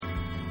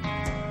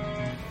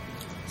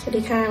สวัส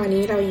ดีค่ะวัน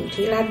นี้เราอยู่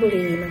ที่ราชบุ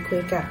รีมาคุ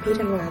ยกับพี่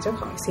ธันวาเจ้า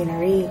ของซีนา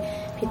รี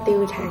พี่ติว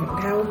แทง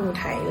เท่าเมือง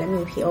ไทยและ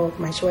มีพี่โอ๊ค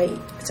มาช่วย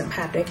สัมภ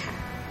าษณ์ด้วยค่ะ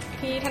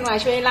พี่ธันวา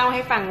ช่วยเล่าใ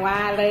ห้ฟังว่า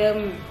เริ่ม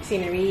ซี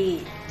นารี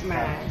ม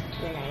า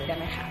อย่างไรได้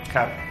ไหมคะค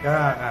รับก็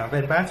เป็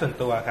นบ้านส่วน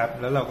ตัวครับ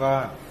แล้วเราก็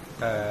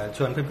ช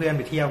วนเพื่อนๆไ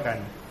ปเที่ยวกัน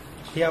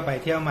เที่ยวไป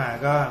เที่ยวมา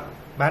ก็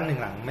บ้านหนึ่ง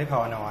หลังไม่พอ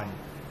นอน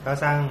ก็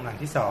สร้างหลัง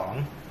ที่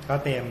2ก็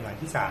เต็มหลัง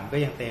ที่3ก็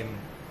ยังเต็ม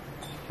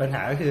ปัญห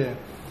าก็คือ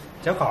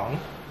เจ้าของ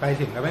ไป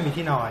ถึงแล้วไม่มี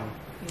ที่นอน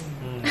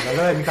เรา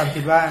ก็เลยมีความ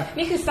คิดว่า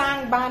นี่คือสร้าง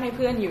บ้านให้เ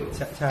พื่อนอยู่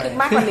คือ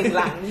มากกว่า1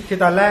หลังคือ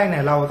ตอนแรกเนี่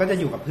ยเราก็จะ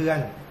อยู่กับเพื่อน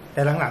แ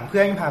ต่หลังๆเพื่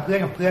อนพาเพื่อน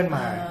ของเพื่อนม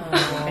า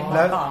แ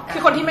ล้วคื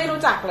อคนที่ไม่รู้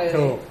จักเลย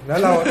ถูกแล้ว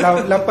เ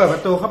ราเปิดปร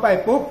ะตูเข้าไป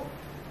ปุ๊บ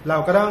เรา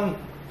ก็ต้อง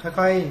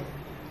ค่อย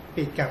ๆ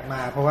ปิดกลับม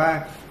าเพราะว่า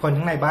คน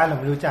ข้างในบ้านเรา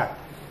ไม่รู้จัก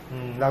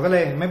เราก็เล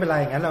ยไม่เป็นไร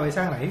งั้นเราไปส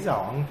ร้างหลังที่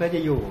2เพื่อจะ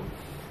อยู่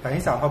หลัง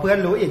ที่2พอเพื่อน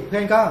รู้อีกเพื่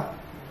อนก็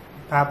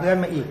พาเพื่อน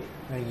มาอีก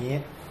อย่างนี้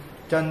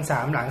จน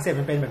3หลังเสร็จ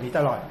มันเป็นแบบนี้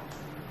ตลอด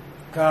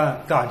ก็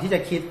ก่อนที่จ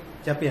ะคิด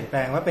จะเปลี่ยนแปล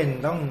งว่าเป็น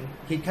ต้อง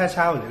คิดค่าเ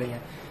ช่าหรืออะไรเ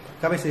งี้ย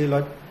ก็ไปซื้อร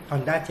ถ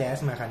Honda Jazz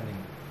มาคันหนึ่ง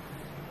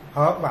เพ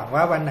ราะหวัง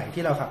ว่าวันไหน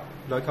ที่เราขับ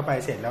รถเข้าไป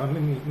เสร็จแล้วมัน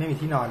ไม่มี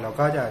ที่นอนเรา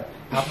ก็จะ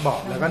พับเบาะ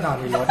แล้วก็นอน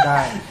ในรถได้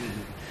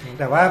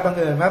แต่ว่าบังเ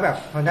อิญว่าแบบ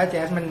Honda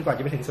Jazz มันก่อนจ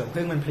ะไปถึงสวน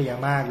พึ่งมันเพลีย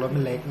มากรถมั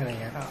นเล็กอะไร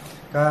เงี้ย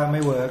ก็ไ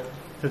ม่เวิร์ก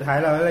สุดท้าย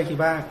เราก็เลยคิด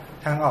ว่า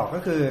ทางออกก็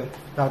คือ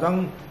เราต้อง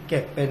เก็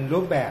บเป็นรู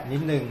ปแบบนิ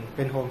ดนึงเ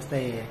ป็นโฮมสเต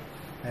ย์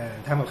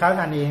ทำกับข้าว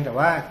ทานเองแต่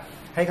ว่า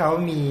ให้เขา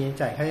มี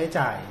จ่ายค่าใช้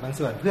จ่ายบาง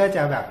ส่วนเพื่อจ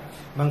ะแบบ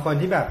บางคน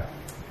ที่แบบ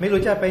ไม่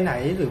รู้จะไปไหน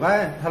หรือว่า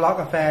ทะเลาะ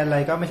กับแฟนอะไร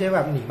ก็ไม่ใช่แบ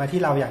บหนีมาที่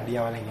เราอย่างเดีย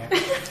วอะไรเงี้ย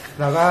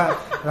เรา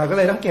ก็เ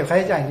ลยต้องเก็บค่าใ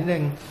ช้จ่ายนิดนึ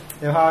ง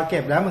แต่พอเก็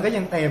บแล้วมันก็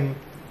ยังเต็ม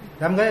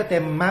แล้วมันก็จะเต็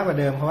มมากกว่า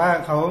เดิมเพราะว่า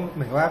เขาเห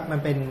มือนว่ามัน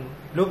เป็น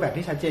รูปแบบ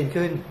ที่ชัดเจน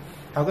ขึ้น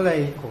เขาก็เลย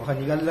โหคน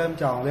นี้ก็เริ่ม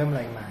จองเริ่มอะไ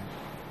รมา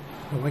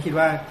ผมก็คิด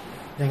ว่า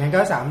อย่างนั้นก็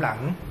3หลัง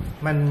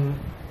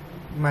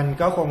มัน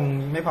ก็คง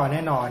ไม่พอแ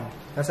น่นอน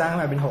ก็สร้าง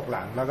มาเป็น6ห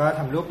ลังแล้วก็ท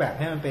ำรูปแบบ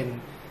ให้มันเป็น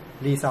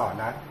รีสอร์ท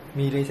ละ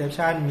มีรีเซพ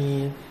ชันมี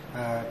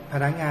พ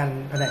นักงาน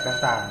แผนก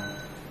ต่าง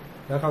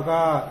ๆแล้วเขาก็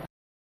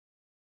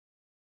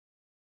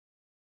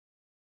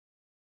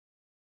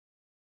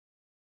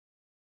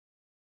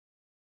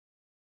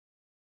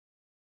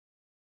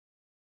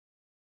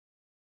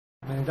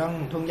มันต้อง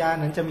ทุ่งหญ้า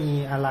นั้นจะมี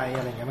อะไรเ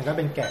งี้ยมันก็เ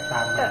ป็นแกะต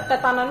ามมาแต่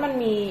ตอนนั้นมัน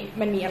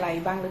มีอะไร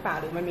บ้างหรือเปล่า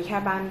หรือมันมีแค่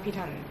บ้านพี่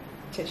ทัน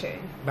เฉย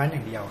ๆบ้านอย่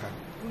างเดียวครับ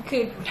คื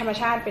อธรรม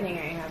ชาติเป็นยังไ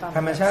งคะตอนธ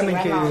รรมชาติมัน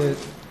คือ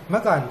เมื่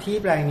อก่อนที่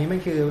แปลงนี้มั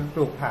นคือป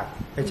ลูกผัก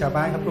เป็นชาว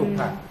บ้านเขาปลูก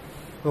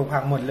ผั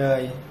กหมดเล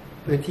ย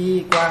พื้นที่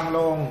กว้างโ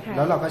ล่งแ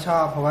ล้วเราก็ชอ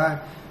บเพราะว่า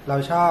เรา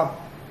ชอ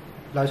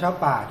บ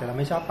ป่าแต่เรา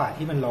ไม่ชอบป่า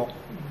ที่มันรก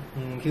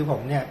คือผ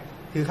มเนี่ย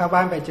คือเข้าบ้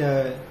านไปเจอ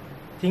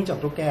ทิ้งจก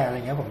ตุ๊กแกอะไรเ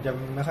งี้ยผมจะ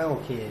ไม่ค่อยโอ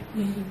เค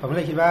ผมเ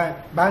ลยคิดว่า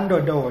บ้านโ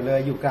ดดๆเลย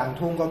อยู่กลาง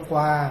ทุ่งก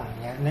ว้างๆอย่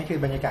างเงี้ยนั่นคือ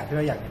บรรยากาศที่เ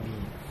ราอยากจะมี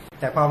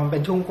แต่พอมันเป็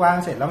นทุ่งกว้าง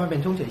เสร็จแล้วมันเป็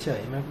นทุ่งเฉ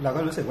ยๆเรา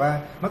ก็รู้สึกว่า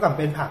เมื่อก่อน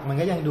เป็นผักมัน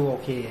ก็ยังดูโอ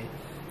เค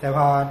แต่พ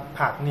อ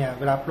ผักเนี่ย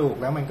เวลาปลูก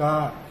แล้วมันก็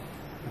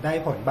ได้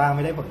ผลบ้างไ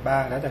ม่ได้ผลบ้า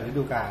งแล้วแต่ฤ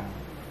ดูกาล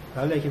แ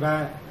ล้วเลยคิดว่า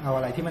เอาอ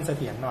ะไรที่มันเส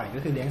ถียรหน่อยก็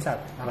คือเลี้ยงสัต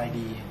ว์อะไร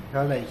ดีก็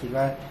เลยคิด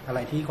ว่าอะไร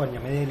ที่คนยั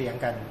งไม่ได้เลี้ยง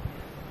กัน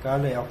ก็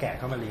เลยเอาแกะเ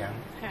ข้ามาเลี้ยง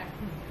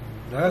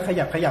แล้วก็ข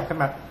ยับขึ้น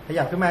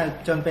มา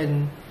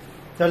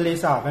จนรี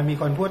สอร์ทมันมี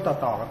คนพูดต่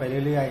อๆกันไป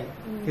เรื่อย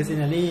ๆคือซี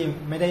นารี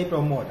ไม่ได้โปร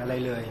โมทอะไร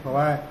เลยเพราะ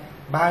ว่า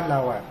บ้านเรา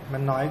อ่ะมั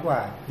นน้อยกว่า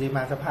ดีม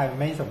านด์ซัพพลายมัน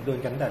ไม่สมดุล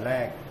กันแต่แร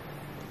ก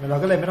เรา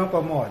ก็เลยไม่ต้องโป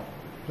รโมท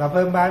เราเ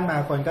พิ่มบ้านมา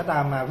คนก็ตา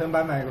มมาเพิ่มบ้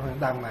านมาค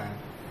นตามมา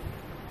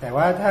แต่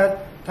ว่า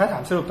ถ้าถา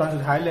มสรุปตอนสุ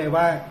ดท้ายเลย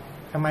ว่า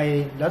ทำไ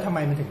ม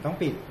มันถึงต้อง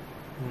ปิด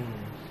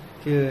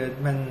คือ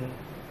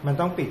มัน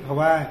ต้องปิดเพราะ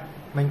ว่า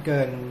มันเกิ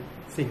น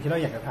สิ่งที่เรา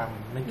อยากจะท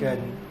ำมันเ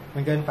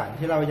กินฝัน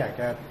ที่เราอยาก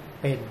จะ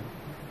เป็น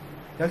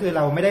ก็คือเ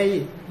ราไม่ได้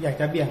อยาก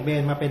จะเบี่ยงเบ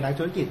นมาเป็นนัก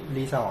ธุรกิจ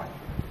รีสอร์ท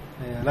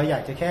เราอยา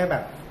กจะแค่แบ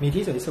บมี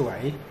ที่สวย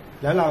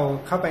ๆแล้วเรา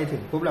เข้าไปถึ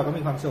งปุ๊บเราก็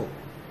มีความสุข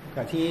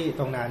กับที่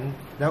ตรงนั้น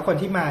แล้วคน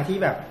ที่มาที่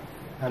แบบ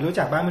รู้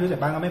จักบ้างไม่รู้จั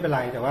กบ้างก็ไม่เป็นไ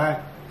รแต่ว่า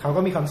เขาก็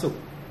มีความสุข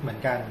เหมือน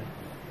กัน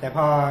แต่พ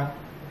อ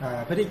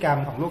พฤติกรรม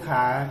ของลูกค้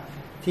า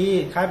ที่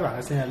คาดหวัง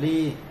กับซีนารี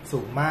สู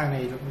งมากใน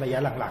ระยะ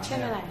หลังๆเ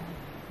นี่ย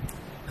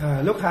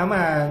ลูกค้าม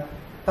า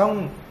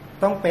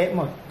ต้องเป๊ะห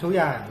มดทุกอ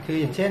ย่างคือ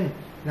อย่างเช่น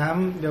น้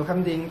ำเดี๋ยวค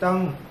ำดิ้งต้อง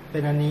เป็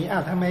นอันนี้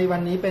ทำไมวั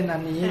นนี้เป็นอั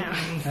นนี้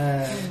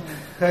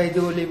เคย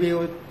ดูรีวิว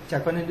จา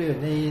กคนอื่น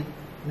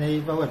ๆใน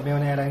ประวัติเมล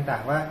ในอะไรต่า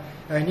งๆว่า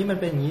นี่มัน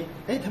เป็นอย่างนี้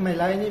ทำไม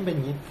ไลน์นี่เป็นอ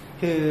ย่างนี้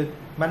คือ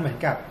มันเหมือน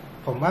กับ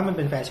ผมว่ามันเ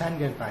ป็นแฟชั่น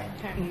เกินไป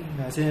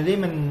ซีนารี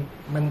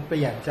มันเป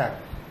ลี่ยนจาก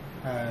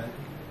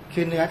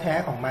คือเนื้อแท้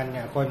ของมันเ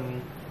นี่ยค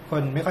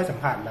นไม่ค่อยสัม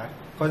ผัสแล้ว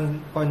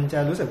คนจะ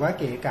รู้สึกว่า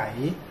เก๋ไก๋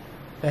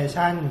แฟ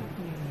ชั่น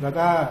แล้ว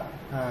ก็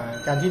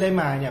การที่ได้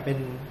มาเนี่ย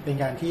เป็น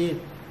การที่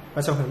ป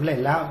ระสบผลสำเร็จ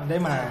แล้วได้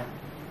มา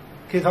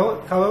คือเ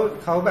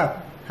ขาแบบ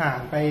ห่าง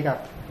ไปกับ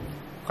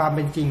ความเ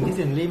ป็นจริงที่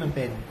ซีนารีมันเ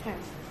ป็น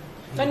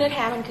แล้วเนื้อแ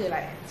ท้มันคืออะไร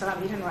สำหรับ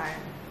พี่ธันวา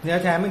เนื้อ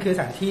แท้มันคือส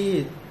ถาน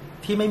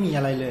ที่ไม่มีอ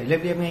ะไรเลยเ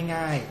รียบๆ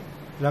ง่าย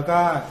ๆแล้วก็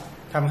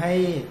ทำให้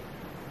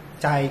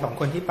ใจของ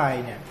คนที่ไป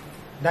เนี่ย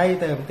ได้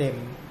เติมเต็ม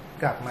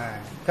กลับมา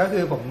ก็คื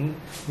อผม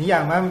นิยา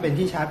มว่ามันเป็น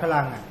ที่ชาร์จพ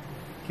ลัง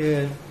คือ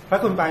ถ้า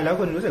คุณไปแล้ว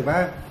คุณรู้สึกว่า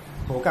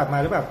โห กลับมา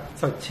แล้วแบบ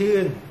สดชื่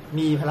น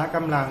มีพละก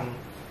ำลัง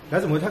แล้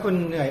วสมมุติถ้าคุณ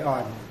เหนื่อยอ่อ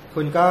น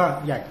คุณก็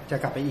อยากจะ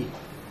กลับไปอีก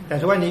แต่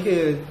ทุกวันนี้คื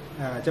อ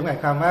จำกัด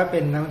ความว่าเป็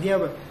นนักท่องเที่ยว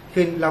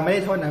คือเราไม่ได้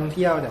โทษนักท่องเ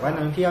ที่ยวแต่ว่านั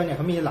กท่องเที่ยวเนี่ยเ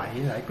ขามีหล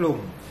ายกลุ่ม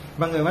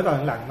บังเอิญว่าตอ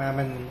นหลังมา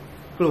มัน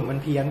กลุ่มมัน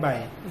เพี้ยนไป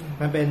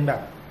มันเป็นแบบ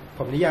ผ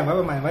มนิยามว่า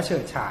ประมาณว่าเฉิ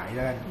ดฉายแ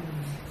ล้วกัน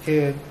คื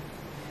อ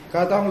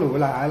ก็ต้องหรู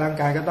หราอลัง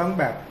การก็ต้อง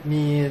แบบ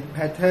มีแพ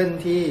ทเทิร์น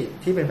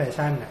ที่เป็นแฟ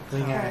ชั่นอ่ะ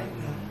ง่าย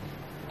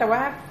ๆแต่ว่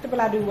าเว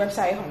ลาดูเว็บไซ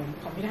ต์ข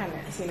องพี่ทันเ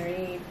นี่ย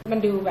Scenery มัน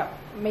ดูแบบ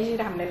ไม่ได้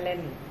ทำเล่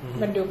น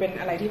ๆมันดูเป็น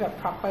อะไรที่แบบ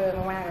proper ม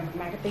าก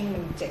ๆ marketing มั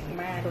นเจ๋ง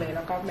มากเลยแ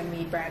ล้วก็มัน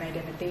มี brand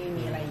identity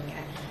มีอะไรอย่างเงี้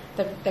ย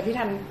แต่พี่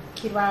ทัน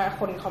คิดว่า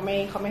คนเขาไม่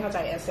เข้าใจ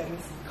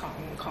essence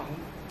ของ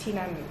ที่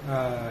นั่น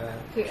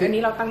คืออัน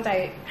นี้เราตั้งใจ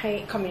ให้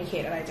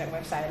communicate อะไรจากเ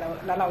ว็บไซต์แ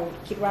ล้วเรา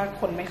คิดว่า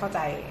คนไม่เข้าใจ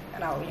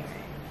เราอย่างไร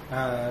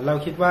เรา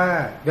คิดว่า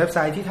เว็บไซ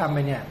ต์ที่ทำไป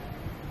เนี่ย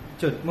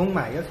จุดมุ่งห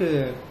มายก็คือ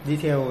ดี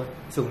เทล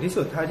สูงที่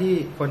สุดเท่าที่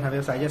คนทำเ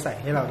ว็บไซต์จะใส่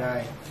ให้เราได้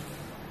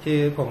คือ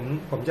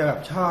ผมจะแบบ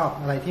ชอบ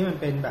อะไรที่มัน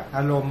เป็นแบบอ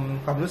ารมณ์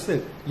ความรู้สึ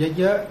ก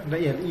เยอะๆละ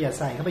เอียด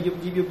ใส่เข้าไป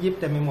ยุบ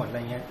เต็มไปหมดอะไร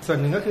เงี้ยส่วน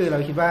หนึ่งก็คือเรา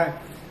คิดว่า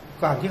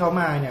ก่อนที่เขา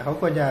มาเนี่ยเขา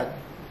ควร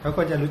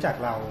จะรู้จัก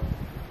เรา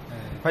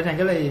เพราะฉะนั้น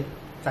ก็เลย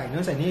ใส่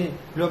นู่นใส่นี่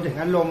รวมถึง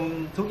อารมณ์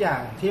ทุกอย่า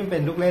งที่มันเป็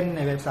นลูกเล่นใ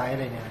นเว็บไซต์อะ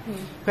ไรเนี่ย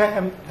เพื่อ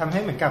ทำให้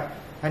เหมือนกับ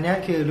อันนี้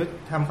คือ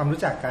ทำความ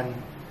รู้จัก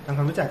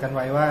กันไ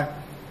ว้ว่า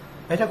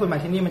ถ้าคุณมา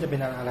ที่นี่มันจะเป็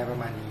นอะไรประ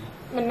มาณนี้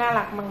มันน่า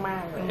รักมา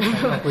กๆเลย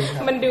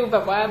มันดูแบ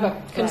บว่าแบบ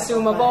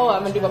consumable อ่ะ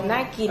มันดูแบบน่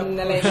ากิน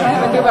อะไรใช่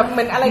มันดูแบบเห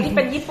มือนอะไรที่เ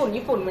ป็นญี่ปุ่น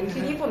มันคื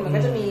อญี่ปุ่นมันก็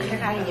จะมีคล้า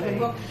ยๆอย่างนี้เป็น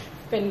พวก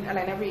เป็นอะไร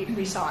นะ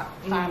รีสอร์ท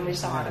ฟาร์มรี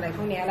สอร์ทอะไรพ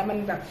วกนี้แล้วมัน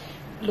แบบ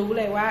รู้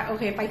เลยว่าโอ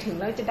เคไปถึง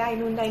แล้วจะได้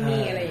นู่นได้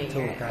นี่อะไรอย่างเ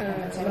งี้ย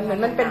มันเหมือ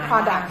นมันเป็น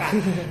product อ่ะ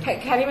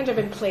แค่ที่มันจะเ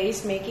ป็น place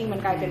making มั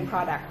นกลายเป็น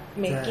product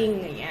making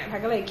อย่างเงี้ยถ้า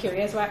ก็เลย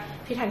curious ว่า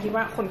พี่ทันคิด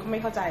ว่าคนเขาไม่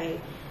เข้าใจ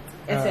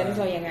essence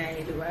เรายังไง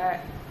หรือว่า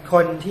ค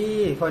น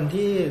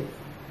ที่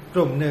ก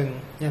ลุ่มหนึ่ง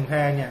อย่างแพ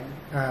รเนี่ย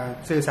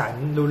สื่อสาร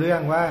รู้เรื่อ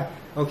งว่า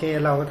โอเค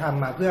เราท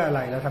ำมาเพื่ออะไร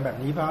เราทำแบบ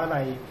นี้เพราะอะไร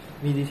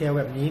มีดีเทล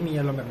แบบนี้มี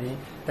อารมณ์แบบนี้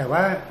แต่ว่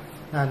า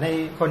ใน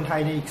คนไทย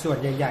ในอีกส่วน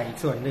ใหญ่ๆอีก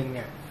ส่วนหนึ่งเ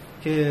นี่ย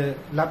คือ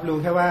รับรู้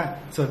แค่ว่า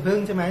สวนพึ่ง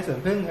ใช่ไหมสวน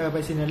พึ่งไป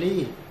ซีนารี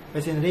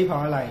เพรา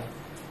ะอะไร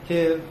คื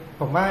อ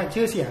ผมว่า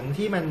ชื่อเสียง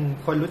ที่มัน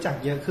คนรู้จัก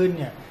เยอะขึ้น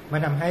เนี่ยมัน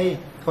ทำให้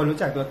คนรู้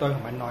จักตัวตนข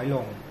องมันน้อยล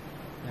ง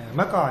เ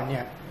มื่อก่อนเนี่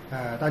ย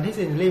ตอนที่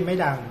ซีนารีไม่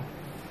ดัง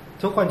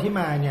ทุกคนที่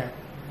มาเนี่ย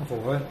โอ้โห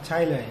ใช่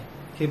เลย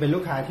คือเป็นลู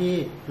กค้าที่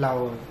เร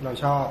า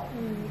ชอบ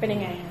เป็นยั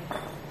งไง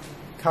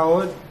เข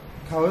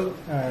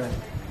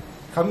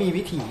ามี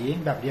วิถี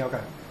แบบเดียว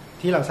กับ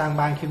ที่เราสร้าง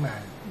บ้านขึ้นมา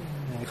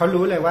เขา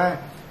รู้เลยว่า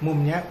มุม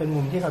เนี้ยเป็น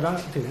มุมที่เขาต้อง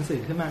ถือหนังสื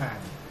อขึ้นมาอ่าน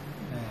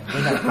เป็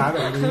นแบบฟ้าแบ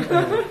บนี้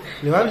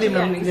หรือว่าริม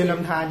ล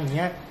ำธารอย่างเ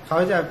งี้ยเขา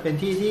จะเป็น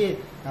ที่ที่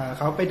เ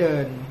ขาไปเดิ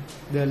น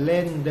เ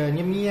ล่นเดิน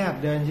เงียบ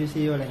ๆเดิน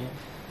ชิวๆอะไรเงี้ย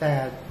แต่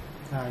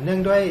เนื่อง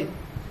ด้วย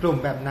กลุ่ม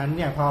แบบนั้นเ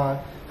นี่ยพอ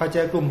เจ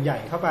อกลุ่มใหญ่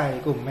เข้าไป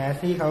กลุ่มแมส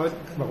ที่เขา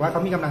บอกว่าเข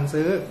ามีกำลัง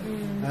ซื้อ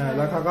แ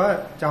ล้วเขาก็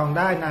จองไ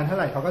ด้นานเท่าไ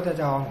หร่เขาก็จะ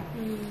จอง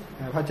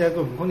พอเจอก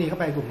ลุ่มพวกนี้เข้า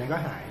ไปกลุ่มนั้นก็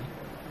หาย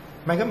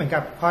มันก็เหมือนกั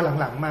บพอ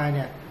หลังๆมาเ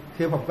นี่ย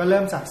คือผมก็เ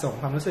ริ่มสะสม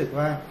ความรู้สึก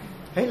ว่า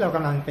เฮ้ยเราก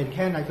ำลังเป็นแ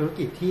ค่นักธุร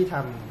กิจที่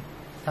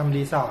ทำ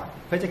รีสอร์ท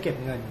เพื่อจะเก็บ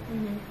เงิน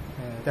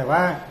แต่ว่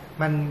า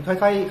มันค่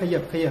อยๆข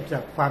ยับจา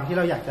กความที่เ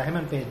ราอยากจะให้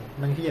มันเป็น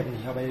มันขยับหนี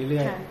ออกไปเ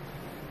รื่อย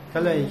ๆก็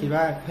เลยคิด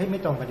ว่าเฮ้ยไม่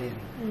ตรงประเด็น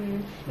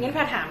งั้นพ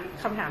าถาม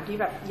คำถามที่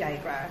แบบใหญ่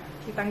กว่า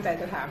ที่ตั้งใจ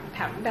จะถาม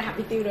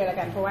พี่ติ้วเลยละ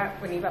กันเพราะว่า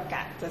วันนี้แบบก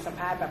ะจะสัม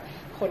ภาษณ์แบบ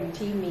คน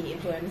ที่มี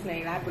influence ใน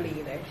ราชบุรี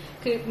เลย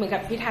คือเหมือนกั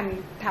บพี่ทัน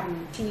ท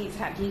ำที่ส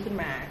ถานที่ขึ้น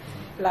มา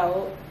แล้ว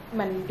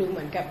มันดูเห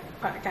มือนกับ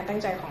การตั้ง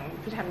ใจของ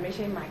พี่ทันไม่ใ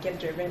ช่ market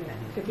driven นะ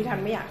คือพี่ทัน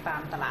ไม่อยากตา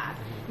มตลาด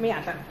ไม่อยา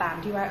กตาม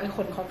ที่ว่าค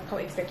นเขา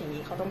expect อย่าง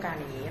นี้เขาต้องการ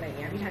อย่างนี้อะไร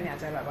เงี้ยพี่ทันอยาก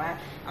จะแบบว่า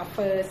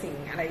offer สิ่ง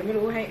อะไรก็ไม่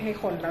รู้ให้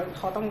คนแล้วเ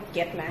ขาต้อง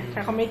get นะถ้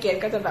าเขาไม่ get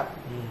ก็จะแบบ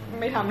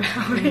ไม่ทำแล้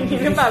วอะไรอย่างนี้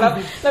หรือเปล่าแ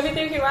ล้วพี่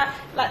ติ้วคิดว่า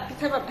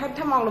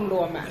ถ้ามองร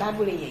วมๆอะราช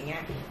บุรีอย่างเงี้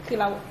ยคือ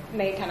เรา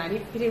ในฐานะ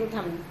ที่พี่ติ้ว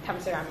ท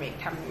ำเซรามิก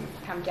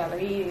ทำแกลเลอ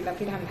รี่แล้ว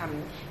พี่ทันท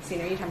ำซี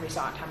นารีทำรีส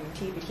อร์ททำ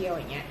ที่ไปเที่ยว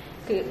อย่างเงี้ย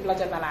คือเรา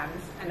จะบาลาน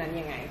ซ์อันนั้น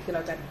ยังไงคือเร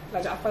า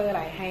จะ offer อะไ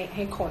รใ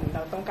ห้คนเร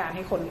าต้องการใ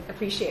ห้คน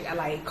appreciate อะ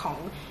ไรข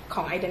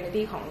อง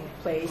identity ของ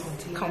place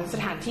ของส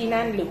ถานที่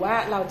นั่นหรือว่า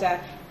เราจะ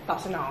ตอบ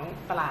สนอง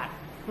ตลาด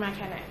มากแ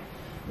ค่ไหน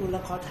แล้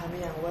วขอถาม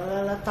อย่างว่า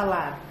แล้วตล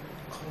าด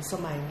ของส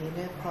มัยนี้เ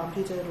นี่ยพร้อม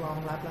ที่จะรอง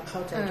รับและเข้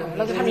าใจตรงนี้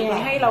เราจะทำยังไง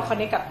ให้เรา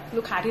connect กับ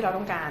ลูกค้าที่เรา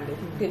ต้องการหรือ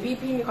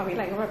พี่มีความคิดอ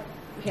ะไรก็แบบ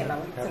เห็นเรา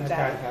สนใจ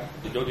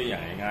ยกตัวอย่า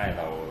งง่ายๆ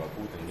เรา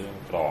พูดถึงเรื่อง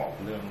กรอบ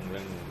เรื่อง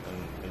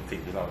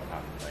สิ่งที่เราท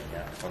ำอะไรเ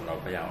งี้ยคนเรา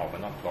พยายามออกมา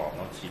นอกกรอบ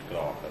นอกฉีกกร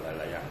อบอะไร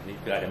หลายอย่างนี่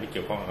คืออาจจะไม่เ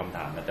กี่ยวข้องกับคำถ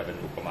ามมันจะเป็น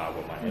อุปมา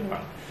ให้ฟั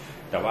ง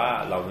แต่ว่า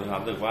เรามีควา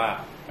มรู้สึกว่า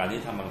การที่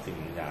ทำบางสิ่ง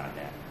บางอย่างเ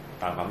นี่ย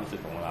ตามความรู้สึ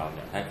กของเราเ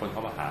นี่ยให้คนเข้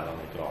ามาหาเรา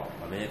ในกรอบ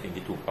มันไม่ใช่สิ่ง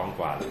ที่ถูกต้อง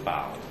กว่าหรือเปล่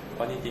าเพ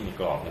ราะจริงๆมี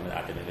กรอบเนี่ยมันอ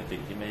าจจะเป็นสิ่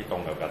งที่ไม่ตร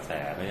งกับกระแส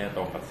ไม่ใช่ต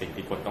รงกับสิ่ง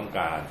ที่คนต้องก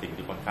ารสิ่ง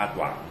ที่คนคาด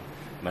หวัง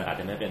มันอาจ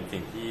จะไม่เป็น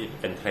สิ่งที่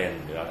เป็นเทรน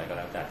ด์หรืออะไรก็แ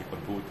ล้วแต่ที่ค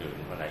นพูดถึง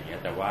อะไรเงี้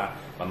ยแต่ว่า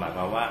มันหมายค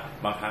วามว่า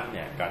บางครั้งเ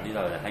นี่ยการที่เ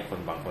ราจะให้คน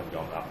บางคนย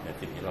อมรับใน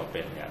สิ่งที่เราเ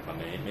ป็นเนี่ยมัน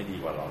ไม่ดี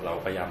กว่าเรา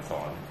พยายามส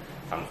อน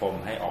สังคม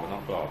ให้ออกน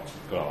อกกร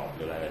อบห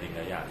รืออะไรสิ่งอ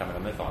ย่างทำไมเร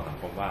าไม่สอนสัง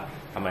คมว่า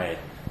ทำไม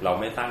เรา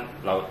ไม่ตั้ง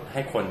เราใ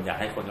ห้คนอยาก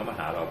ให้คนเข้ามา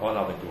หาเราเพราะเร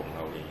าเป็นตัวของเ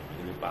ราเอง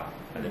หรือเปล่า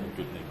อาจจะเป็น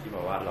จุดหนึ่งที่บ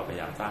อกว่าเราพย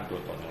ายามสร้างตัว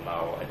ตนของเรา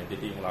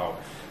identity ของเรา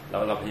แล้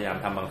วเราพยายาม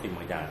ทำบางสิ่งบ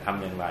างอย่างท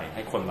ำอย่างไรใ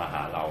ห้คนมาห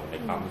าเราใน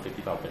ความรู้สึก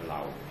ที่เราเป็นเร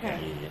าอย่า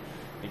งนี้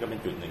นี่ก็เป็น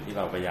จุดหนึ่งที่เ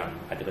ราพยายาม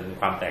อาจจะเป็น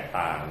ความแตก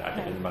ต่างอาจจ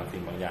ะเป็นบางสิ่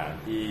งบางอย่าง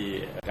ที่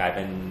กลายเ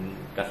ป็น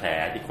กระแส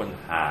ที่คน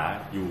หา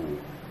อยู่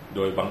โด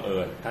ยบังเอิ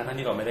ญทั้ง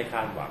ที่เราไม่ได้ค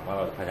าดหวังว่าเ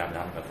ราพยายามท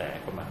ำกระแส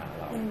คนมาหา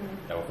เรา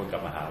แต่ว่าคนกลั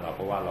บมาหาเราเ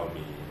พราะว่าเรา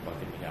มีบาง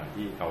สิ่งบางอย่าง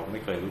ที่เขาไ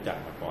ม่เคยรู้จัก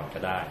มาก่อนก็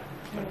ได้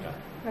เหมือนกัน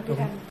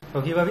ผ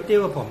มคิดว่าพี่ติ้ว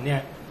กับผมเนี่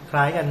ยค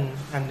ล้ายกัน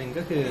อันหนึ่ง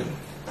ก็คือ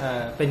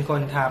เป็นค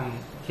นท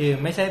ำคือ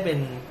ไม่ใช่เป็น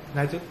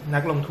นั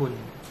กลงทุน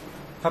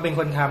พอเป็น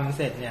คนทำเ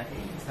สร็จเนี่ย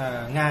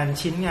งาน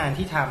ชิ้นงาน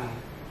ที่ท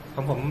ำข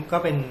องผมก็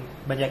เป็น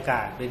บรรยาก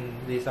าศเป็น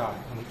รีสอร์ท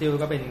ของติ้ว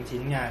ก็เป็นชิ้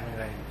นงานอะ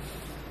ไร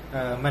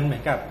มันเหมื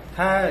อนกับ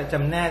ถ้าจ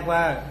ำแนกว่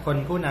าคน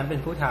ผู้นั้นเป็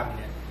นผู้ทำเ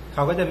นี่ยเข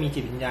าก็จะมี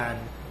จิตวิญญาณ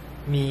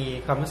มี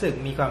ความรู้สึก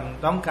มีความ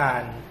ต้องกา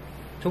ร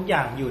ทุกอย่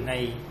างอยู่ใน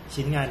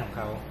ชิ้นงานของเ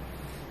ขา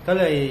ก็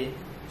เลย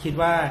คิด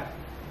ว่า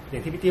อย่า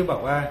งที่พี่ติ้วบอ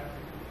กว่า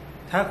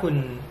ถ้าคุณ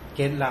เ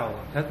ก็ทเรา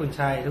ถ้าคุณใ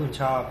ช่ถ้าคุณ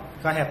ชอบ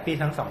ก็แฮปปี้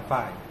ทั้งสอง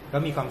ฝ่ายก็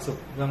มีความสุข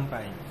ร่วมไป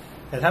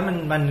แต่ถ้า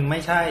มันไม่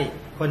ใช่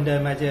คนเดิ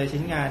นมาเจอ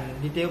ชิ้นงาน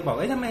พี่ติ้วบอ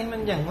กทำไมมั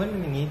นอย่างนู้น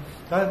อย่างนี้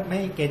ก็ไม่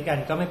เก็ทกัน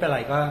ก็ไม่เป็นไร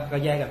ก็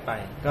แยกกันไป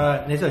ก็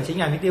ในส่วนชิ้น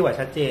งานพี่ติ้ว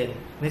ชัดเจน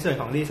ในส่วน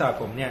ของรีสอร์ท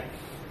ผมเนี่ย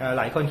ห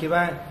ลายคนคิด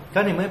ว่าก็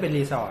ในเมื่อเป็น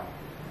รีสอร์ท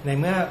ใน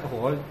เมื่อโอ้โห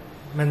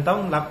มันต้อง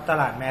รับต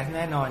ลาดแมสแ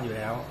น่นอนอยู่แ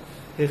ล้ว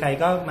คือใคร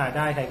ก็มาไ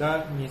ด้ใครก็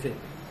มีสิ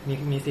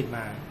ทธิ์ม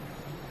า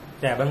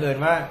แต่บังเอิญ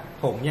ว่า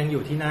ผมยังอ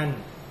ยู่ที่นั่น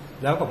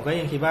แล้วผมก็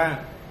ยังคิดว่า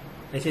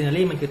ไอซีนา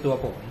รีมันคือตัว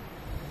ผม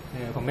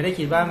ไม่ได้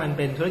คิดว่ามันเ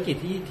ป็นธุรกิจ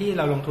ที่เ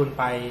ราลงทุน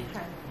ไป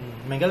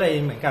มันก็เลย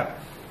เหมือนกับ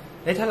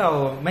ถ้าเรา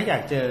ไม่อยา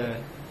กเจอ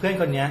เพื่อน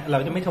คนนี้เรา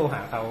จะไม่โทรห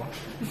าเขา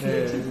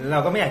เรา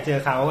ก็ไม่อยากเจอ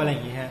เขาอะไรอย่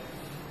างนี้ฮะ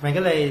มัน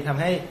ก็เลยทำ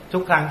ให้ทุ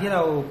กครั้งที่เร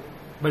า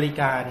บริ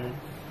การ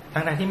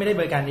ทั้งที่ไม่ได้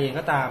บริการเอง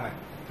ก็ตาม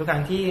ทุกครั้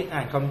งที่อ่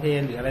านคอมเพล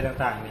นหรืออะไร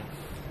ต่างๆเนี่ย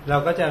เรา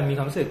ก็จะมีค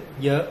วามรู้สึก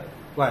เยอะ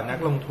กว่านัก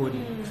ลงทุน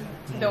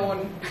โดน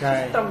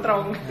ตร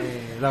ง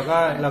ๆเรา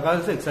ก็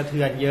รู้สึกสะเทื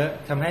อนเยอะ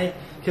ทำให้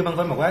คือบางค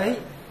นบอกว่า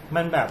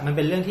มันแบบมันเ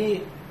ป็นเรื่องที่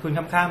คุณ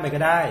ข้ามไปก็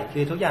ได้คื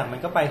อทุกอย่างมัน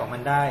ก็ไปของมั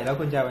นได้แล้ว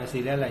คุณจะไปซี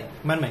เรียสอะไร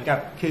มันเหมือนกับ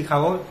คือเขา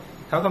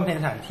คอมเพลน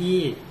สถานที่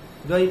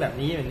ด้วยแบบ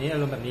นี้อา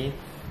รมณ์แบบนี้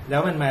แล้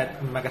วมัน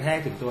มากระแทก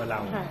ถึงตัวเรา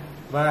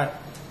ว่า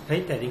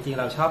แต่จริงๆ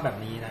เราชอบแบบ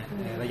นี้นะ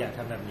เราอยากท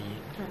ำแบบนี้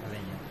อะไรอ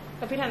ย่างเงี้ยแ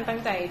ล้วพี่ทันตั้ง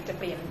ใจจะ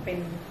เปลี่ยนเป็น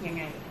ยังไ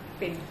งเ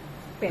ปลี่ย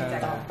นจา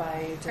กต่อไป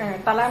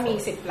ตอนแรกมี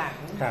10หลัง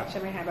ใช่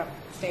ไหมคะแบบ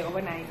stay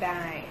overnight ไ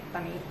ด้ตอ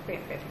นนี้เปลี่ย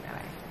นเป็นอะไร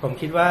ผม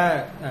คิดว่า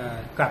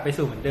กลับไป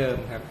สู่เหมือนเดิม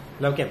ครับ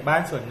เราเก็บบ้า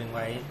นส่วนหนึ่งไ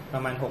ว้ปร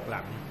ะมาณ6ห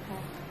ลัง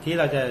ที่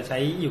เราจะใช้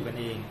อยู่กัน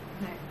เอง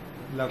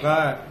แล้วก็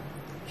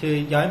คือ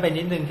ย้อนไป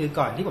นิดนึงคือ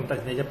ก่อนที่ผมตัด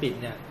สินใจจะปิด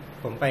เนี่ย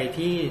ผมไป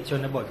ที่ช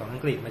นบทของอั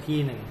งกฤษมาที่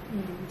หนึ่ง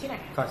ที่ไหน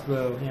คอสเวิ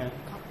ลด์เนี่ย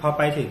พอไ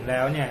ปถึงแล้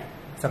วเนี่ย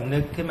สำนึ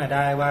กขึ้นมาไ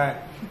ด้ว่า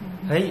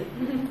เฮ้ย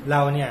เร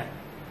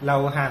า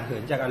ห่างเหิ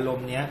นจากอารม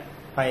ณ์เนี้ย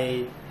ไป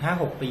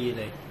 5-6 ปี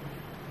เลย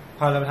พ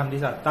อเราทำรี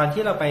สอร์ทตอน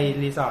ที่เราไป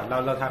รีสอร์ท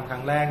เราทำครั้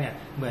งแรกเนี่ย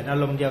เหมือนอา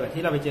รมณ์เดียวกับ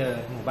ที่เราไปเจอ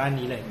หมู่บ้าน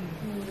นี้เลย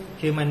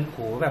คือมันโห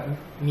แบบ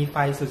มีไฟ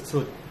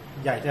สุด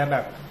ๆอยาก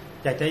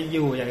จะอ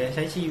ยู่อยากจะใ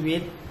ช้ชีวิ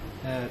ต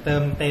เติ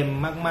มเต็ม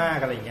มาก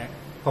ๆอะไรเงี้ย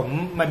ผม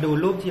มาดู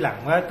รูปทีหลัง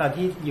ว่าตอน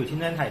ที่อยู่ที่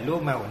นั่นถ่ายรู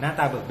ปมาโหหน้า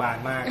ตาเบิกบาน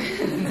มาก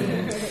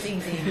จ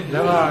ริงๆแล้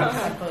วพอ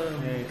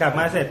กลับ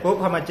มาเสร็จปุ๊บ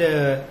พอมา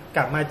ก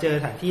ลับมาเจอ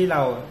สถานที่เร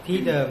าที่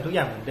เดิมทุกอ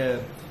ย่างเหมือนเดิม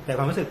แต่ค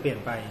วามรู้สึกเปลี่ยน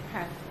ไป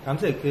ความ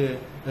รู้สึกคือ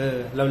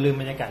เราลืม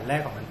บรรยากาศแร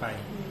กของมันไป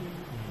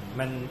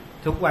มัน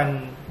ทุกวัน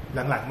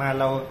หลังๆมา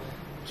เรา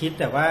คิด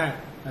แต่ว่า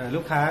ลู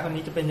กค้าคน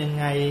นี้จะเป็นยัง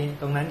ไง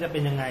ตรงนั้นจะเป็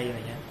นยังไงอะไร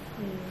เงี้ย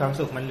ความ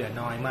สุขมันเหลือ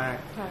น้อยมาก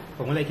ผ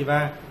มก็เลยคิดว่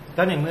า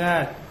ก็ในเมื่อ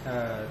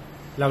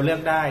เราเลือ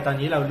กได้ตอน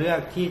นี้เราเลือก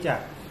ที่จะ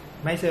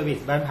ไม่เซอร์วิส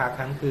บ้านพัก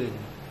ทั้งคืน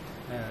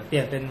เปลี่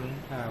ยนเป็น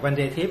วันเ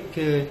ดย์ทริป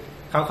คือ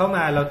เขาเข้าม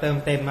าเราเติม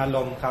เต็มอาร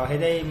มณ์เขาให้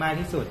ได้มาก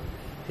ที่สุด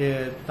คือ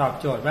ตอบ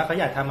โจทย์ว่าเขา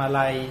อยากทำอะไร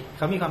เ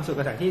ขามีความสุข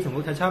กับสถานที่สมมุ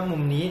ติเขาชอบมุ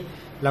มนี้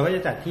เราก็จ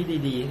ะจัดที่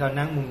ดีๆเขา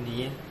นั่งมุม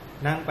นี้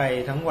นั่งไป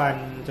ทั้งวัน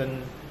จน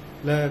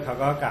เลิกเขา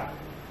ก็กลับ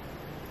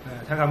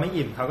ถ้าเขาไม่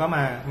อิ่มเขาก็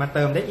มาเ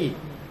ติมได้อี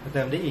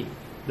ก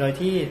โดย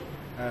ที่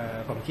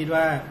ผมคิด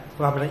ว่าค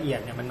วามละเอียด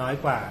เนี่ยมันน้อย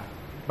กว่า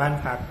บ้าน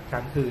พักค้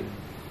างคืน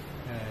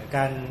ก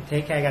ารเท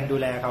คแคร์การดู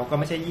แลเขาก็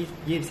ไม่ใช่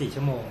24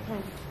ชั่วโมง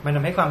มันท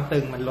ำให้ความตึ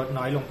งมันลด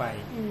น้อยลงไป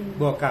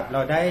บวกกับเร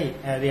าได้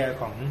แอเรีย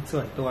ของส่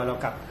วนตัวเรา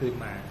กลับคืน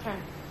มา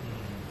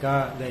ก็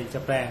เลยจะ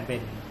แปลงเป็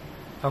น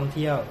ท่องเ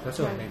ที่ยว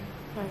ส่วนหนึ่ง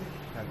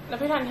แล้ว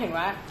พี่ทันเห็น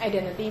ว่า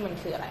identity มัน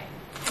คืออะไร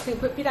คือ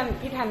พี่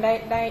ทัน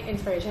ได้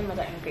inspiration มา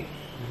จากอังกฤษ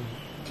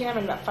ที่นั่น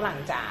มันแบบฝรั่ง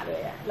จ๋าเล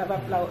ยอะแล้วแบ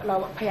บเรา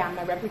พยายามม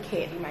า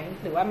replicate ไหม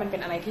หรือว่ามันเป็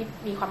นอะไรที่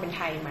มีความเป็นไ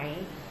ทยไหม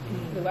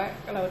หรือว่า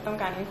เราต้อง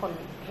การให้คน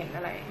เห็นอ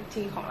ะไร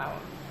ที่ของเรา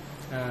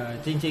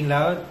จริงๆแล้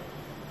ว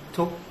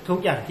ทุก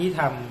อย่างที่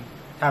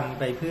ทำ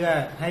ไปเพื่อ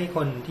ให้ค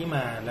นที่ม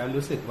าแล้ว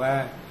รู้สึกว่า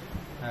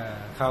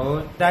เขา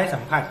ได้สั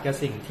มผัสกับ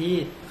สิ่งที่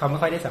เขาไม่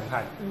ค่อยได้สัมผั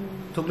ส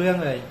ทุกเรื่อง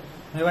เลย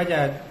ไม่ว่าจะ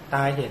ต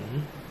าเห็น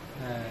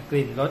ก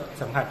ลิ่นรส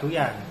สัมผัสทุกอ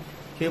ย่าง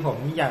คือผม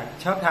อยาก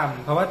ชอบท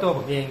ำเพราะว่าตัวผ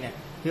มเองเนี่ย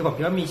คือผม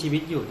คิดว่ามีชีวิ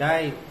ตอยู่ได้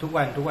ทุก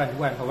วันเพร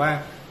าะว่า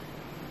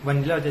วัน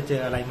นี้เราจะเจ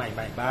ออะไรให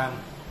ม่ๆบ้าง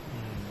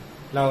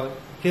เรา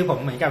คือผม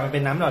เหมือนกับมันเป็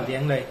นน้ำหล่อเลี้ย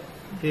งเลย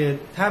คือ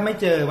ถ้าไม่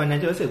เจอวันนั้น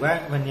จะรู้สึกว่า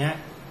วันนี้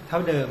เท่า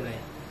เดิมเลย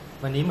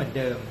วันนี้เหมือน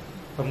เดิม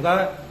ผมก็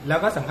แล้ว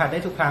ก็สัมผัสได้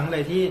ทุกครั้งเล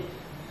ยที่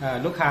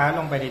ลูกค้าล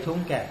งไปในทุ่ง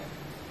แกะ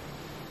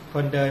ค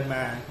นเดินม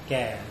าแ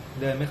ก่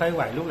เดินไม่ค่อยไห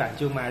วลูกหลาน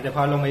จูงมาแต่พ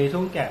อลงไปใน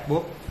ทุ่งแกะ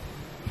ปุ๊บ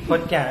ค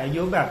นแก่อา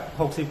ยุแบบ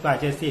60กว่า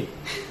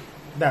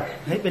70แบบ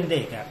ให้เป็นเ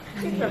ด็กอ่ะ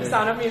แบบซา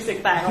วด์มิวสิก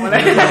แตกออกมาเล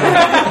ย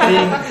จริ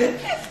ง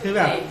คือแ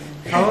บบ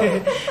เขา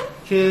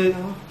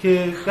คือ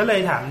ก็เลย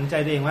ถามใจ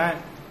ตัวเองว่า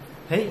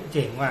เฮ้ยเ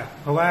จ๋งว่ะ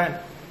เพราะว่า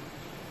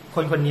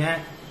คนนี้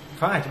เ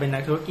ขาอาจจะเป็นนั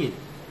กธุรกิจ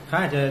เขา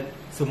อาจจะ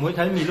สมมุติเข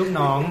ามีลูก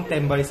น้องเต็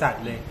มบริษัท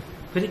เลย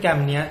พฤติกรรม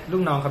เนี้ยลู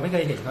กน้องเขาไม่เค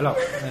ยเห็นเขาหรอก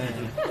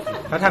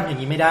เขาทำอย่า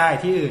งนี้ไม่ได้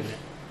ที่อื่น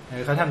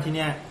เขาทำที่เ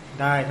นี้ย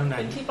ได้เท่านั้น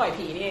เป็นที่ปล่อย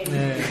ผีนี่เอง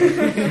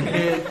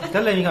คือก็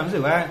เลยมีความรู้สึ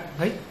กว่าเ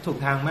ฮ้ยถูก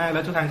ทางมากแล้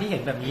วทุกทางที่เห็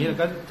นแบบนี้เรา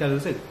ก็จะ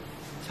รู้สึก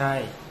ใช่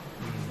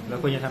เรา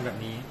ควรจะทำแบบ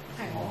นี้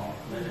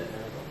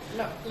แ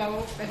ล้ว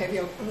แต่เดี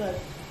ยว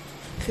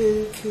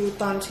คือ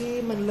ตอนที่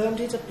มันเริ่ม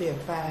ที่จะเปลี่ยน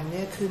แปลงเ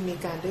นี่ยคือมี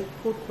การได้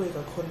พูดคุย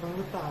กับคนบ้างห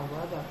รือเปล่า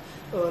ว่าแบบ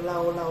เ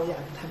ราอย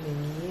ากทำอย่า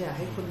งนี้อยากใ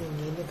ห้คนอย่าง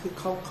นี้เนี่ยคือ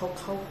เขาเ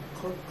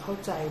ข้า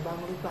ใจบ้าง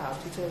หรือเปล่า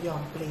ที่จะยอ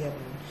มเปลี่ยน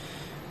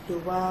หรื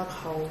อว่าเ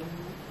ข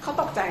า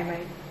ตกใจไหม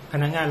พ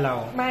นักงานเรา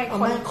ไม่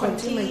คน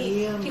ที่มาเ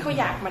ยี่ยมที่เขา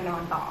อยากมานอ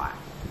นต่ออ่ะ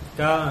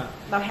ก็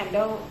เราแฮนเ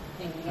ดิล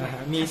อย่างนี้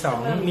มีสอง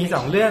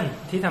เรื่อง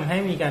ที่ทำให้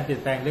มีการเปลี่ย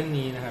นแปลงเรื่อง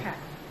นี้นะครับ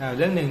เ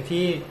รื่องหนึ่ง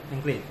ที่อั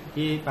งกฤษ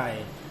ที่ไป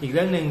อีกเ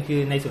รื่องหนึ่งคื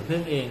อในสวนพึ่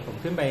งเองผม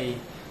ขึ้นไป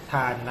ท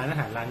านร้านอา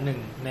หารร้านหนึ่ง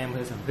ในอำเภ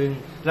อสวนพึ่ง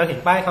เราเห็น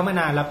ป้ายเขามา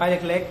นานแล้วป้าย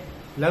เล็ก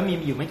ๆแล้วมี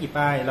อยู่ไม่กี่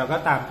ป้ายเราก็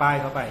ตามป้าย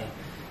เขาไป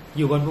อ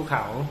ยู่บนภูเข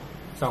า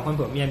2คน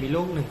ผัวเมียมี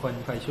ลูก1คน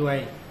คอยช่วย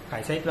ขา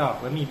ยไส้กรอก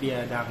แล้วมีเบีย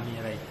ร์ดำมี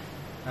อะไร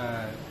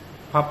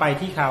พอไป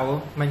ที่เขา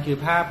มันคือ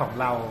ภาพของ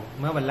เรา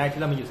เมื่อวันแรก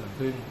ที่เรามาอยู่สวน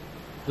พึ่ง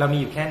เรามี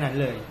อยู่แค่นั้น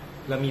เลย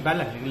เรามีบ้าน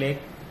หลังเล็ก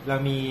ๆเรา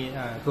มี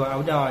ตัว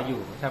outdoor อ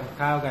ยู่ทำ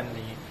ข้าวกันอะไร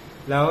อย่างนี้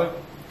แล้ว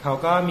เขา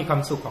ก็มีควา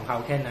มสุขของเขา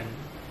แค่นั้น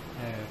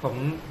ผม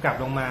กลับ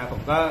ลงมาผ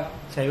มก็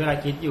ใช้เวลา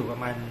คิดอยู่ประ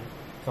มาณ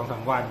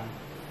 2-3 วัน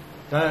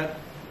ก็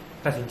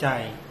ตัดสินใจ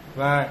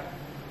ว่า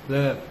เ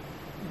ลิก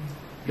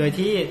โดย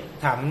ที่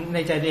ถามใน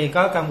ใจตัวเอง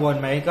ก็กังวล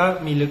ไหมก็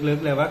มีลึก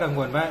ๆเลยว่ากัง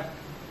วลว่า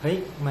เฮ้ย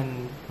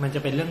มันจะ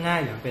เป็นเรื่องง่าย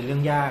หรือเป็นเรื่อ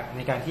งยากใ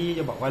นการที่จ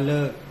ะบอกว่าเ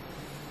ลิก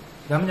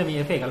แล้วมันจะมีเ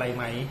อฟเฟกต์อะไรไ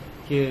หม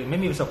คือไม่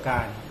มีประสบกา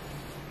รณ์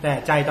แต่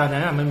ใจตอนนั้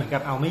นมันเหมือนกั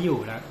บเอาไม่อยู่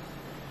แล้ว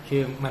คื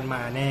อมันม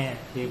าแน่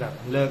คือแบบ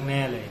เลิกแ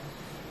น่เลย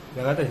แ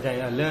ล้วก็ตัดสินใจ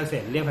เลิกเสร็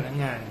จเรียกพนัก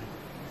งาน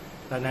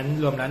ตอนนั้น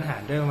รวมร้านอาหา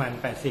รด้วยประมาณ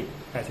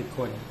80 ค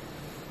น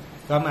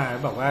ก็มา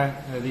บอกว่า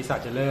รีสอร์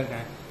ทจะเลิกน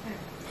ะ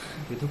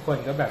คือทุกคน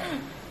ก็แบบ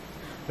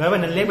แล้ววั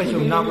นนั้นเรียกประชุ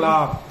มนอกรอ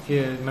บคื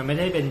อมันไม่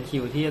ได้เป็นคิ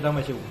วที่จะต้อง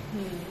ประชุม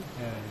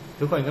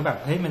ทุกคนก็แบบ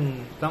เฮ้ยมัน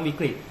ต้องวิ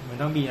กฤตมัน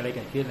ต้องมีอะไรเ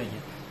กิดขึ้นอะไรเ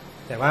งี้ย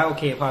แต่ว่าโอ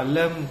เคพอเ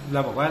ริ่มเร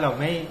าบอกว่าเรา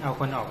ไม่เอา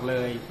คนออกเล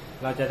ย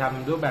เราจะท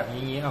ำรูปแบบ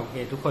นี้โอเค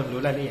ทุกคน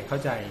รู้รายละเอียดเข้า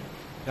ใจ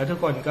แล้วทุก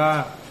คนก็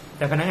แ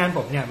ต่พนักงานผ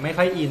มเนี่ยไม่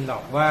ค่อยอินหร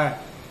อก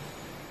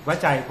ว่า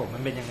ใจผมมั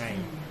นเป็นยังไง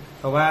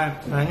เพราะว่า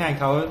พนักงาน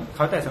เข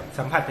าแต่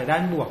สัมผัสแต่ด้า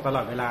นบวกตล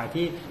อดเวลา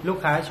ที่ลูก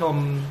ค้าชม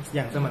อ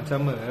ย่างสม่ำเส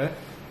มอ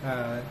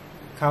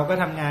เขาก็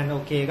ทำงานโอ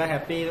เคก็แฮ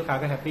ปปี้ลูกค้า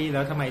ก็แฮปปี้แล้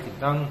วทำไมถึง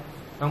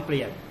ต้องเป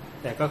ลี่ยน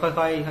แต่ก็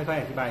ค่อย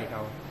ๆอธิบายเข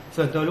า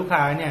ส่วนตัวลูกค้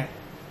าเนี่ย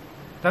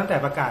ตั้งแต่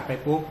ประกาศไป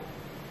ปุ๊บ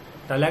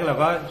ตอนแรกเรา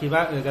ก็คิดว่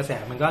ากระแส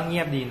มันก็เงี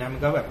ยบดีนะมั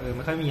นก็แบบไ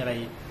ม่ค่อยมีอะไร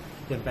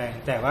เปลี่ยนแปลง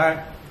แต่ว่า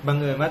บัง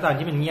เอิญว่าตอน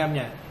ที่มันเงียบเ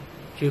นี่ย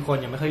คือคน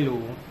ยังไม่ค่อย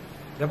รู้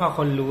แล้วพอค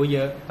นรู้เย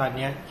อะตอน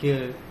นี้คือ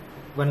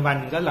วัน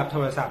ๆก็รับโท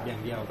รศัพท์อย่า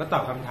งเดียวก็ตอ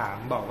บคำถาม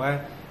บอกว่า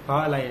เพรา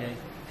ะอะไร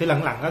คือ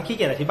หลังๆก็ขี้เ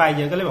กียจอธิบายเ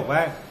ยอะก็เลยบอกว่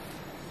า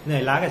เหนื่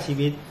อยล้ากับชี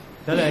วิต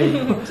ก็เลย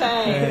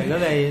ก็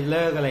เลยเ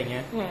ลิกอะไรเ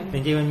งี้ยจ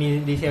ริงๆมันมี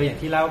ดีเทลอย่าง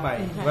ที่เล่าไป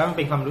ว่ามันเ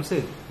ป็นความรู้สึ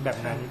กแบบ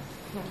นั้น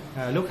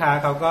ลูกค้า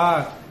เขาก็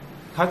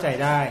เข้าใจ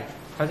ไ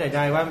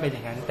ด้ว่ามันเป็นอ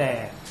ย่างนั้นแต่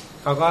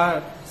เขาก็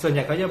ส่วนให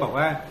ญ่เขาจะบอก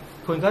ว่า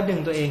คุณก็ดึง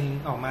ตัวเอง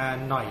ออกมา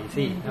หน่อย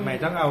สิทำไม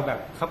ต้องเอาแบบ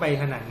เข้าไป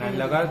ขนาดนั้น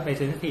แล้วก็ไปเ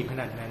ซนซิทีฟข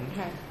นาดนั้น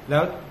แล้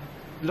ว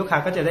ลูกค้า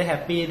ก็จะได้แฮ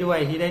ปปี้ด้วย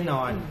ที่ได้น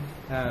อน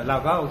เรา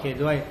ก็โอเค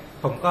ด้วย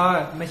ผมก็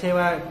ไม่ใช่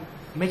ว่า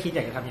ไม่คิดอย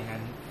ากจะทำอย่างนั้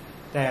น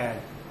แต่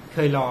เค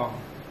ยลอง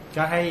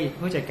ก็ให้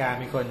ผู้จัดการ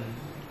เป็นคน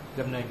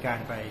ดำเนินการ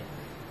ไป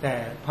แต่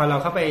พอเรา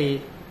เข้าไป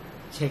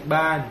เช็ค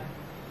บ้าน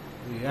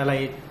หรืออะไร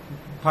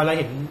พอเรา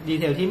เห็นดี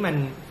เทลที่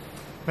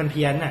มันเ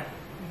พี้ยนน่ะ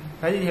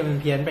ถ้าดีเทลมัน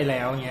เพี้ยนไปแ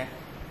ล้วเงี้ย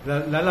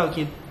แล้วเรา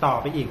คิดต่อ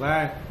ไปอีกว่า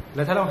แ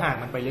ล้วถ้าเราห่าง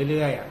มันไปเ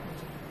รื่อย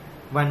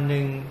ๆวันห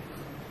นึ่ง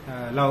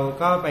เรา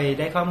ก็ไป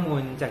ได้ข้อมู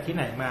ลจากที่ไ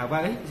หนมาว่า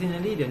ซีนา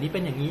รีเดี๋ยวนี้เป็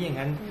นอย่างนี้อย่าง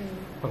นั้น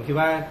ผมคิด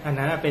ว่าอัน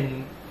นั้นจะ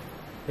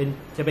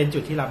เป็นจุ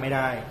ดที่รับไม่ไ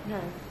ด้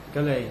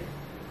ก็เลย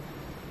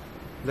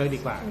เลิกดี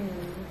กว่า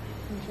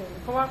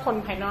เพราะว่าคน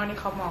ภายนอกนี่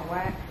เขามองว่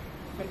า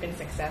มันเป็น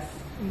success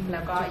แล้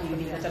วก็อยู่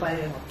ดีก็จะเ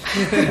ลิก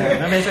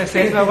มันเป็น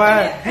success เพราะ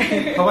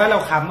ว่าเรา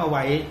ค้ำเอาไ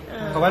ว้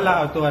เพราะว่าเราเ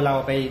อาตัวเรา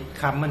ไป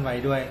ค้ำมันไว้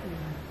ด้วย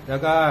แล้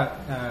วก็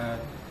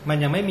มัน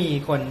ยังไม่มี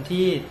คน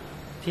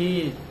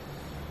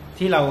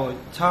ที่เรา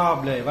ชอบ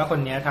เลยว่าคน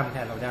นี้ทำแท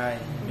นเราได้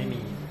ไม่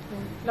มี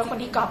แล้วคน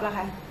ที่ก๊อปล่ะค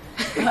ะ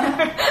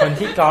คน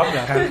ที่ก๊อปเหร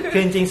อครับคื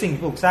อจริงๆสิ่ง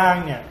ปลูกสร้าง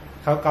เนี่ย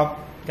เขาก๊อป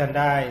กัน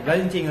ได้แล้ว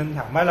จริงๆถ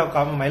ามว่าเราก๊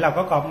อปไหมเรา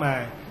ก็ก๊อปมา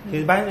คื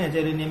อบ้านเนี่ยเจ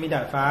เรเนียมีด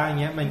าดฟ้าอย่า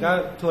งเงี้ยมันก็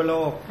ทั่วโล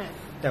ก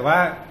แต่ว่า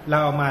เรา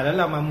เอามาแล้ว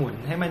เรามาหมุน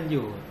ให้มันอ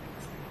ยู่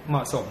เหม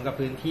าะสมกับ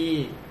พื้นที่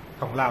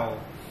ของเรา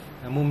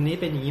มุมนี้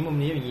เป็นอย่างนี้มุม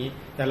นี้อย่างนี้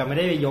แต่เราไม่ไ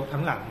ด้ยก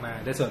ทั้งหลังมา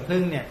แต่ส่วนพึ่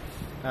งเนี่ย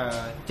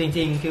จ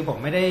ริงๆคือผม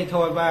ไม่ได้โท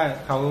ษว่า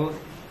เขา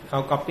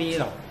ก๊อปปี้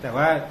หรอกแต่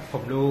ว่าผ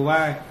มรู้ว่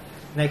า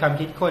ในความ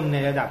คิดคนใน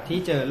ระดับที่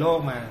เจอโลก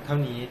มาเท่า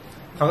นี้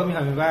เขาก็มีค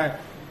วามคิดว่า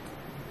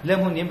เรื่อง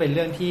พวกนี้เป็นเ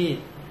รื่องที่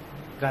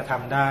กระท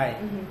ำได้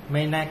ไ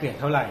ม่น่าเกลียด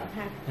เท่าไหร่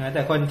นะแ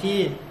ต่คนที่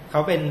เข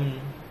าเป็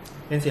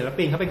นศิล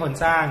ปินเขาเป็นคน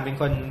สร้างเป็น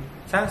คน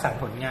สร้างสรรค์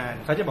ผลงาน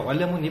เขาจะบอกว่าเ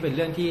รื่องพวกนี้เป็นเ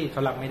รื่องที่เข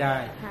ารับไม่ได้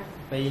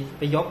ไ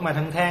ปยกมา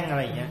ทั้งแท่งอะไ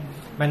รอย่างเงี้ย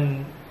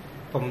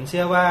ผมเ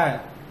ชื่อว่า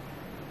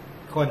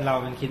คนเรา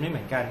มันคิดไม่เห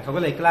มือนกันเขา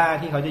ก็เลยกล้า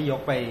ที่เขาจะย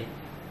กไป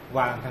ว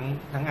าง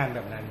ทั้งงานแบ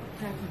บนั้น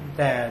แ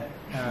ต่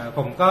ผ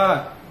ม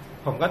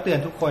ก็เตือน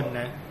ทุกคน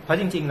นะเพราะ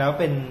จริงๆแล้ว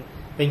เ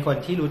ป็นคน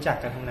ที่รู้จัก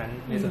กันทั้งนั้น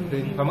ในสวน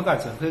พึ่งเพราะเมื่อก่อน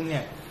สวนพึ่งเนี่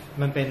ย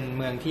มันเป็นเ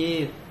มือง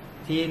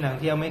ที่นักท่อ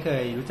งเที่ยวไม่เค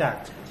ยรู้จัก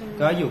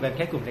ก็อยู่กันแ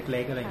ค่กลุ่มเ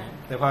ล็กๆอะไรอย่างเงี้ย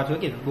แต่พอธุร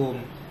กิจมันบูม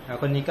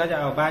คนนี้ก็จะ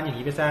เอาบ้านอย่าง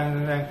นี้ไปสร้าง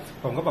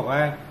ผมก็บอกว่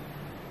า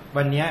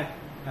วันนี้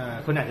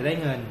คุณอาจจะได้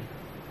เงิน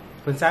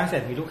คุณสร้างเสร็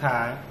จมีลูกค้า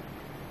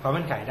เพราะ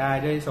มันขายได้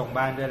ด้วยทรง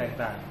บ้านด้วยอะไร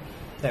ต่าง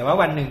ๆแต่ว่า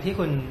วันหนึ่งที่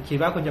คุณคิด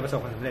ว่าคุณจะประสบ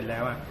ความสำเร็จแล้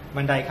ว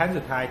บันไดขั้น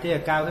สุดท้ายที่จะ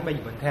ก้าวขึ้นไปอ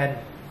ยู่บนแท่น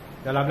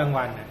แล้วรับราง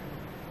วัล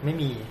ไม่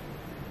มี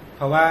เ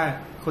พราะว่า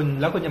คุ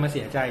ณจะมาเ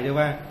สียใจด้วย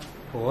ว่า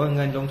โหเ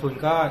งินลงทุน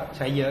ก็ใ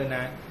ช้เยอะน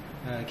ะ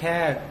แค่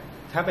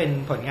ถ้าเป็น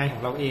ผลงานขอ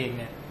งเราเองเ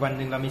นี่ยวันห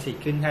นึ่งเรามีสิท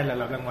ธิ์ขึ้นแท่นแล้ว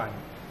รับรางวัล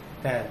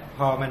แต่พ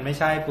อมันไม่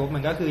ใช่ปุ๊บมั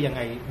นก็คือยังไ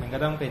งมันก็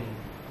ต้องเ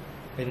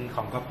ป็นข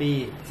องก๊อปปี้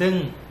ซึ่ง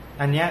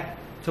อันเนี้ย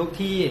ทุก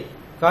ที่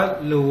ก็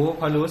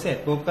พอรู้เสร็จ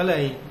ปุ๊บก็เล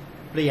ย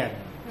เปลี่ยน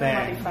แปล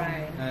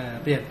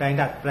ง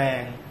ดัดแปล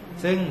ง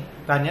ซึ่ง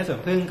ตอนนี้สวน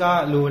พึ่งก็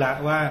รู้ละ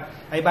ว่า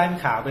ไอ้บ้าน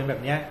ขาวเป็นแบ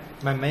บเนี้ย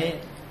มันไม่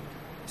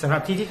สำหรั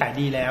บที่ขาย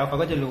ดีแล้วเขา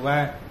ก็จะรู้ว่า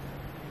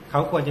เขา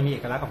ควรจะมีเอ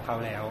กลักษณ์ของเขา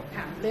แล้วถ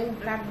ามเรื่อง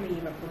ราชบุรี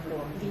แบบร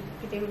วมๆที่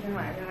พี่เต้ทั้งห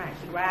ลาย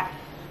คิดว่า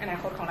อนา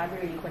คตของราชบุ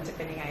รีควรจะเ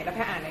ป็นยังไงแล้ว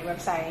ถ้าอ่านในเว็บ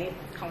ไซต์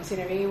ของ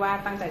Scenery ว่า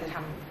ตั้งใจจะท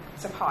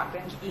ำ support เ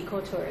รื่อง eco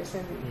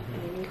tourism อัน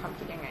นี้มีความ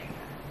คิดยังไง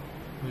คะ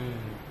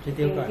พี่เ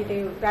ต้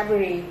ราชบุ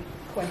รี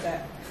ควรจะ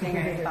ยังไ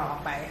งต่อ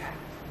ไปคะ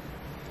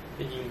จ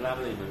ริงๆราช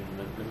บุรีมั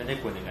นไม่ได้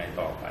ควรยังไง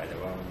ต่อไปแต่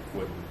ว่า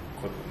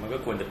มันก็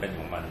ควรจะเป็นข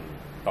องมัน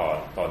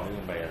ต่อเนื่อ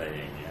งไปอะไร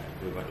อย่างเงี้ย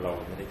คือเรา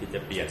ไม่ได้คิดจ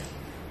ะเปลี่ยน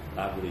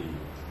ราชบุรี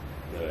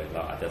เลยเร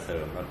าอาจจะเสริ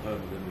มแล้วเพิ่ม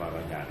ขึ้นมาบ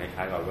างอย่างค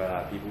ล้ายๆกับเวลา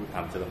พี่พูดท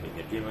ำเซรามิกเ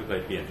นี่ยพี่ไม่เค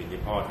ยเปลี่ยนสิ่ง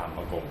ที่พ่อทำ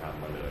พ่อกงท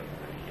ำมาเลยอะ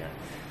ไรอย่างเงี้ย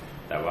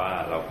แต่ว่า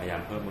เราพยายา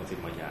มเพิ่มบางสิ่ง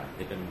บางอย่าง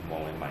ที่เป็นมุมมอ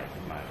งใหม่ๆ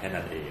ขึ้นมาแค่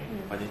นั้นเอง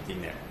เพราะจริง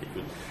ๆเนี่ย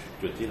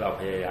จุดที่เรา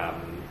พยายาม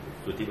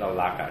จุดที่เรา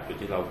รักจุด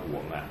ที่เราหว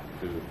ง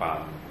คือความ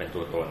เป็น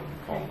ตัวตน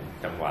ของ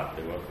จังหวัดห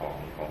รือว่า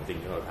ของสิ่ง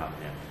ที่เราทำ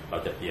เนี่ยเรา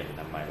จะเปลี่ยน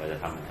ทำไมเราจะ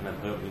ทำให้มัน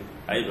เพิ่ม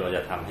เราจ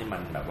ะทำให้มั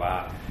นแบบว่า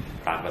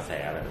ตามกระแส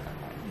อะไรต่าง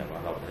ๆแต่ว่า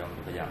เราต้อง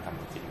พยายามท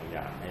ำสิ่งบางอ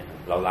ย่างให้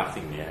เรารัก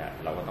สิ่งนี้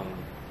เราก็ต้อง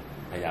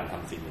พยายามท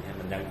ำสิ่งนี้ให้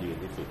มันยั่งยืน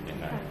ที่สุดอย่า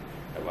งนั้น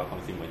แต่ว่าบา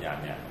งสิ่งบางอย่าง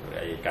เนี่ย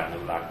การอ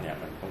นุรักษ์เนี่ย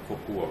มันต้องควบ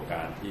คู่กับก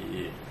ารที่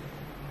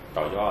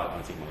ต่อยอดบา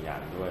งสิ่งบางอย่า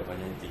งด้วยเพราะ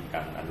จริงๆก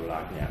ารอนุรั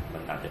กษ์เนี่ยมั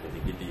นอาจจะเป็น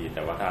สิ่งที่ดีแ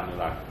ต่ว่าถ้าอนุ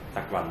รักษ์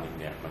สักวันหนึ่ง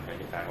เนี่ยมันก็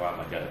จะกลายว่า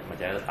มัน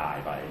จะตาย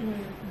ไป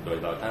โดย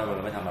ถ้าเร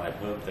าไม่ทำอะไร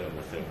เพิ่มเติมม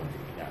าเสริมบางสิ่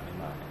งบางอย่างขึ้น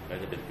มาก็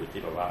จะเป็นจุด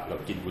ที่แบบว่าเรา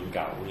กินบุญเ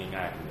ก่า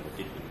ง่ายๆคือเรา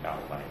กินบุญเก่า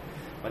ไป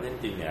เพราะจ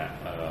ริงๆเนี่ย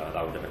เร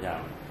าจะพยายา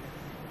ม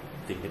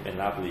สิ่งที่เป็น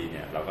ราชบุรีเ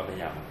นี่ยเราก็พย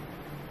ายาม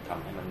ท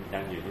ำให้มัน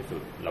ยั่งยืนที่สุ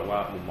ดแล้วว่า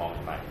มุมมอง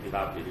ใหม่ที่ร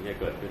าชบุรีที่จะ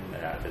เกิดขึ้นอ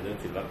าจจะเรื่อง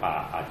ศิลปะ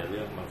อาจจะเ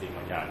รื่องบางสิ่งบ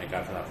างอย่างในกา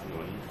รสนับสนุ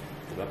น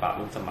ศิลปะ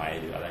รุ่นสมัย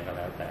หรืออะไรก็แ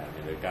ล้วแต่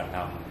หรือการท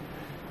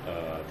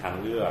ำทาง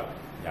เลือก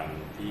อย่าง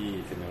ที่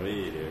Scenery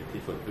หรือ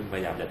ที่สวนพึ่งพ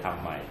ยายามจะท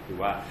ำใหม่คือ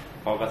ว่า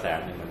เพราะกระแส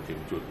หนึ่งมันถึง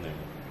จุดหนึ่ง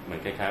เหมือ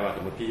นคล้ายๆว่าส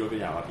มมติพี่ยกตัว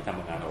อย่างว่าพี่ท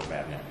ำงานออกแบ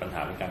บเนี่ยปัญห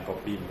าในการ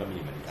copy มันก็มี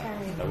เหมือนกัน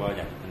แต่ว่าอ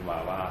ย่างที่ท่าน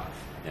ว่า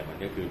เนี่ยมัน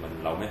ก็คือ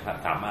เราไม่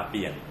สามารถเป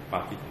ลี่ยนควา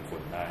มคิดของค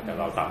นได้แต่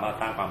เราสามารถ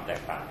สร้างความแต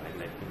กต่างเ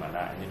ล็กๆขึ้นมาไ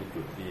ด้อันนี้เป็น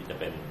จุดที่จะ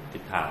เป็นทิ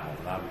ศทางของ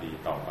ราชบุรี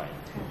ต่อไป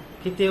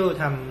พี่ติ้ว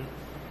ท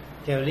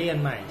ำแกลเลอรี่อั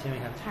นใหม่ใช่ไหม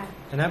ครับ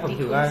ฉะนั้นผม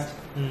ถือ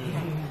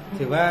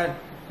ว่า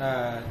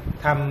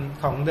ท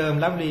ำของเดิม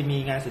ราชบุรีมี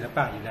งานศิลป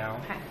ะอยู่แล้ว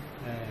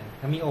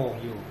ถ้ามีโอ่ง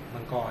อยู่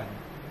มังกร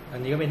อั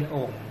นนี้ก็เป็นโ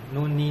อ่ง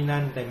นู่นนี่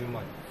นั่นเต็มไปหม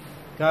ด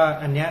ก็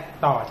อันเนี้ย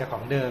ต่อจากข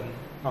องเดิม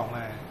ออกม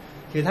า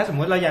คือถ้าสม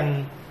มุติเรา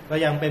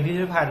ยังเป็นพิพิ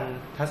ธภัณฑ์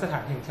ทัศนสถา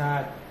นแห่งชา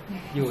ติ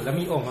อยู่แล้ว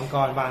มีโอ่งมังก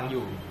รวางอ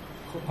ยู่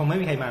คงไม่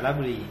มีใครมาราช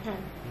บุรี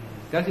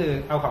ก็คือ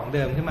เอาของเ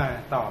ดิมขึ้นมา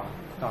ต่อ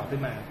ขึ้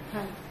นมา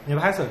ใน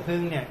ภาคสวนพึ่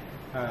งเนี่ย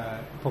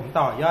ผม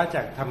ต่อยอดจ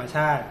ากธรรมช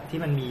าติที่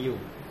มันมีอยู่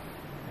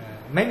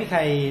ไม่มีใคร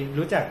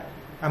รู้จัก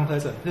อำเภอ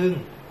สวนพึ่ง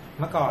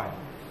เมื่อก่อน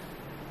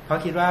เขา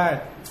คิดว่า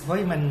เฮ้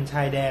ยมันช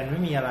ายแดนไ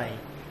ม่มีอะไร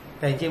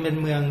แต่จริงๆเป็น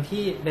เมือง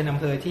ที่เป็นอำ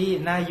เภอที่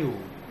น่าอยู่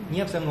เ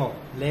งียบสงบ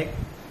เล็ก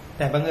แ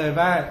ต่บังเอิญ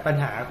ว่าปัญ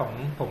หาของ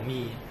ผม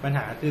มีปัญห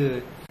าคือ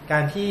กา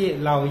รที่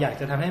เราอยาก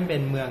จะทำให้มันเป็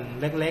นเมือง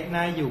เล็กๆ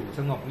น่าอยู่ส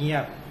งบเงีย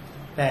บ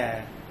แต่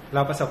เร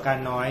าประสบการ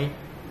ณ์น้อย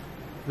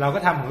เราก็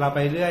ทำของเราไป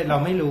เรื่อยเรา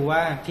ไม่รู้ว่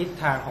าทิศ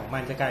ทางของมั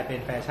นจะกลายเป็น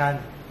แฟชั่น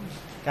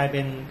กลายเป็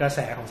นกระแส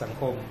ของสัง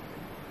คม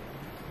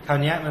คราว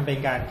นี้มันเป็น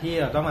การที่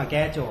เราต้องมาแ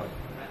ก้โจทย์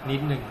นิ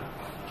ดนึง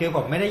คือผ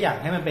มไม่ได้อยาก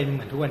ให้มันเป็นเห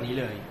มือนทุกวันนี้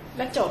เลยแ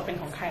ละโจทย์เป็น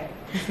ของใคร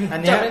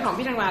โจทย์เป็นของ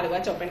พี่ธันวาหรือว่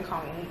าโจทย์เป็นขอ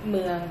งเ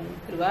มือง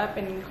หรือว่าเ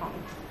ป็นของ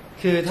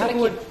คือถ้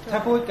า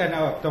พูดกันเอ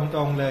าแบบต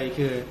รงๆเลย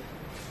คือ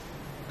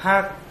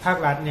ภาค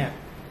รัฐเนี่ย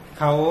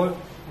เขา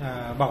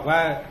บอกว่า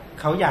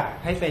เขาอยาก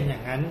ให้เป็นอย่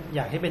างนั้นอ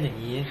ยากให้เป็นอย่าง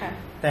นี้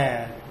แต่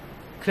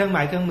เครื่องไ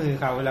ม้เครื่องมือ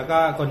เขาแล้วก็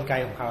กลไก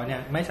ของเขาเนี่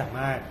ยไม่สาม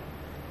ารถ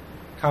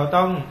เขา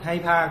ต้องให้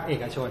ภาคเอ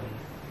กชน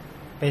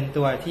เป็น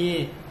ตัวที่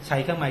ใช้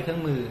เครื่องไม้เครื่อ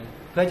งมือ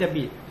เพื่อจะ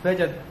บิดเพื่อ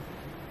จะ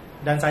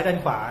ดันซ้ายดัน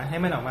ขวาให้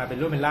มันออกมาเป็น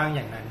รูปเป็นร่างอ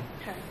ย่างนั้น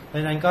เพราะ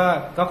ฉะนั้น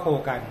ก็โค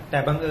กันแต่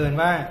บังเอิญ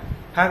ว่า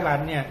ภาครัฐ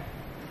เนี่ย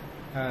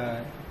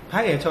ภา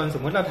คเอกชนส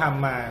มมุติเราท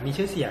ำมามี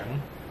ชื่อเสียง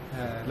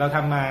เราท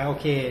ำมาโอ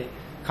เค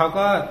เขา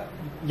ก็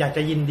อยากจ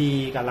ะยินดี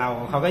กับเรา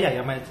เขาก็อยากจ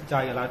ะมาจ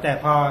อยกับเราแต่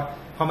พ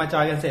อมาจ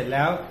อยกันเสร็จแ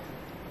ล้ว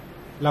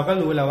เราก็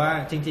รู้แล้วว่า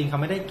จริงๆเขา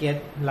ไม่ได้เก็ต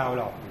เรา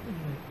หรอก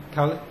เข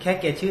าแค่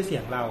เก็ตชื่อเสี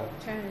ยงเรา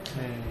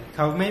เข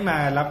าไม่มา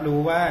รับรู้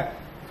ว่า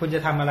คุณจะ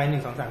ทำอะไร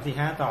1 2 3 4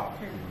 5ต่อ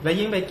แล้ว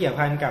ยิ่งไปเกี่ยว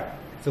พันกับ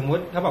สมมุ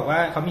ติเขาบอกว่า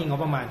เขามีงบ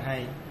ประมาณให้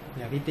อ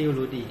ย่างพี่ติ้ว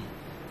รู้ดี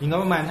มีงบ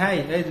ประมาณให้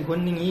คุณ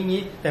อย่าง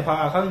นี้แต่พอ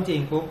เอาเข้าจริ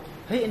งๆปุ๊บ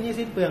เฮ้ยอันนี้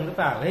สิ้นเปลืองหรือเ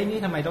ปล่าเฮ้ยนี่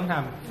ทำไมต้องท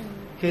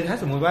ำคือถ้า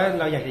สมมุติว่า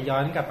เราอยากจะย้อ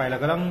นกลับไปเรา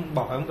ก็ต้องบ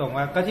อกเขาตรงๆ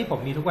ว่าก็ที่ผม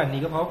มีทุกวันนี้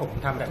ก็เพราะผม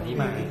ทำแบบนี้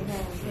มา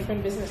เป็น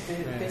business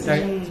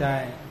ใช่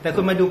แต่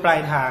คุณมาดูปลาย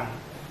ทาง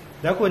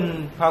แล้วคุณ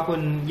พอคุ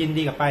ณยิน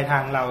ดีกับปลายทา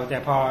งเราแต่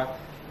พอ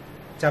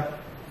จะ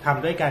ท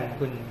ำด้วยกัน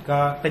คุณก็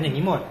เป็นอย่าง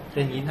นี้หมดเป็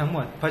นอย่างนี้ทั้งหม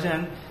ดเพราะฉะนั้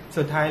น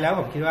สุดท้ายแล้ว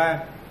ผมคิดว่า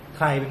ใ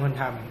ครเป็นคน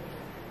ท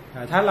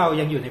ำถ้าเรา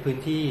ยังอยู่ในพื้น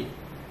ที่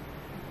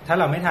ถ้า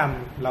เราไม่ท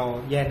ำเรา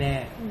แย่แน่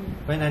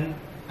เพราะฉะนั้น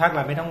ภาค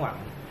รัฐไม่ต้องหวัง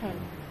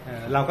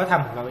เราก็ท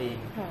ำของเราเอง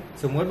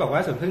สมมุติบอกว่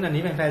าสวนพึ่งอัน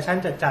นี้เป็นแฟชั่น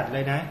จัดๆเล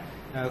ยนะ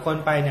คน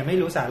ไปเนี่ยไม่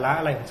รู้สาระ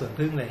อะไรของสวน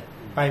พึ่งเลย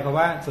ไปเพราะ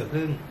ว่าสวน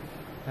พึ่ง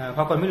พ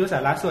อคนไม่รู้สา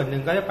ระส่วนหนึ่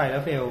งก็จะไปแล้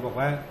วเฟลบอก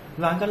ว่า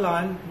ร้อนก็ร้อ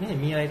นไม่เห็น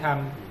มีอะไรท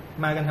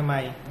ำมากันทำไม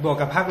บวก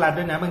กับภาครัฐ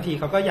ด้วยนะบางที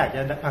เขาก็อยากจ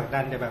ะผลักดั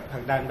นแต่แบบผลั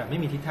กดันแบบไม่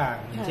มีทิศทาง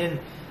อย่างเช่น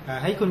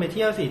ให้คุณไปเ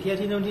ที่ยวสิเที่ยว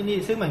ที่นู่นที่นี่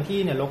ซึ่งบางที่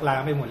เนี่ยรกร้า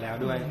งไปหมดแล้ว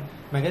ด้วย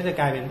มันก็จะ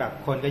กลายเป็นแบบ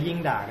คนก็ยิ่ง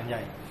ด่ากันให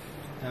ญ่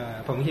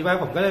ผมคิดว่า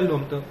ผมก็เลยรว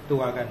มตั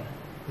วกัน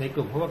ในก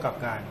ลุ่มผู้ประกอบ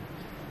การ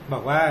บอ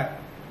กว่า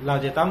เรา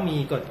จะต้องมี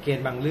กฎเกณ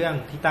ฑ์บางเรื่อง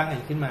ที่ตั้ง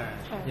ขึ้นมา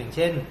อย่างเ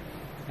ช่น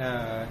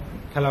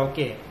คาราโอเก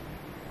ะ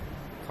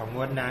ของง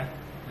ดนะ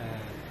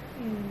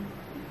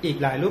อีก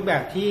หลายรูปแบ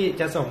บที่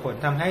จะส่งผล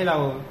ทำให้เรา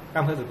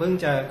อำเภอสวนพึ่ง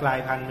จะกลาย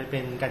พันธุ์ไปเป็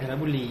นกาญจน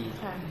บุรี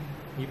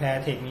มีแพร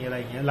เทคมีอะไร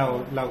อย่างเงี้ยเ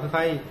รา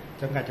ค่อย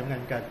ๆจำกัด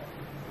กัน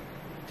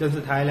จน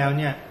สุดท้ายแล้ว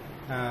เนี่ย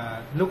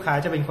ลูกค้า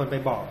จะเป็นคนไป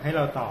บอกให้เ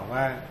ราตอบ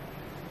ว่า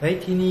เฮ้ย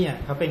ที่นี่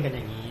เขาเป็นกันอ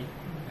ย่างนี้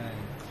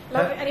แล้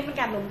วอันนี้เป็น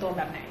การรวมตัวแ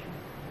บบไหน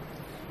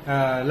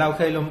เราเ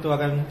คยรวมตัว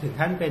กันถึง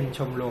ขั้นเป็นช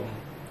มรม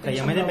แต่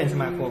ยังไม่ได้เป็นส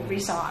มาคมรี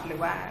สอร์ทหรือ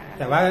ว่า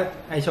แต่ว่า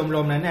ไอชมร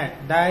มนั้นเนี่ย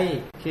ได้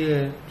คือ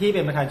พี่เ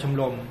ป็นประธานชม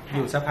รมอ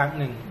ยู่สักพัก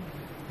หนึ่ง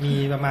มี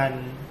ประมาณ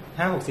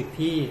 5-60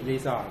 ที่รี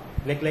สอร์ท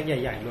เล็กๆใ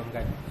หญ่ๆรวม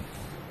กัน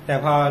แต่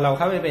พอเราเ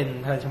ข้าไปเป็น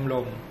ประธานชมร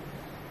ม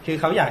คือ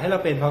เขาอยากให้เรา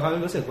เป็นเพราะเขา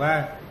รู้สึกว่า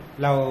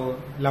เ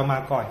รามา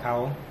ก่อนเขา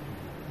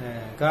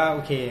ก็โอ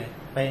เค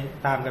ไป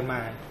ตามกันม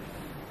า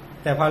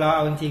แต่พอเราเอ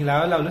าจริงๆแล้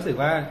วเรารู้สึก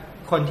ว่า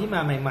คนที่ม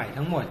าใหม่ๆ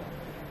ทั้งหมด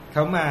เข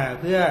ามา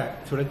เพื่อ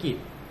ธุรกิจ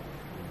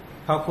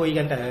พอคุย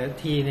กันแต่ละ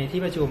ทีใน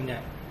ที่ประชุมเนี่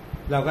ย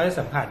เราก็จะ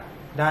สัมผัส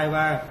ได้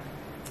ว่า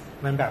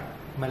มันแบบ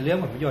มันเรื่อง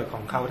ผลประโยชน์ข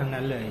องเขาทั้ง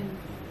นั้นเลย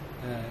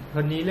ค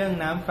นนี้เรื่อง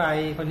น้ำไฟ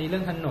คนนี้เรื่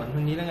องถนนค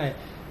นนี้เรื่องอะไร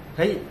เ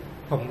ฮ้ย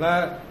ผมก็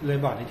เลย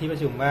บอกในที่ประ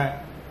ชุมว่า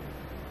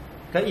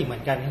ก็อีกเหมื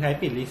อนกันคล้าย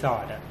ๆปิดรีสอ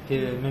ร์ทอ่ะคื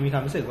อมันมีคว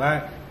ามรู้สึกว่า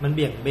มันเ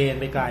บี่ยงเบน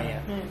ไปไกลอ่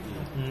ะ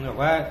บอก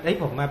ว่าเฮ้ย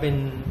ผมมาเป็น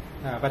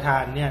ประธา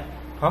นเนี่ย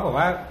เพราะบอก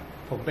ว่า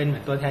ผมเป็นเหมื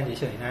อนตัวแทนเ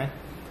ฉยๆนะ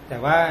แต่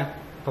ว่า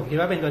ผมคิด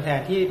ว่าเป็นตัวแทน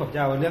ที่ผมจะ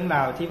เอาเรื่องร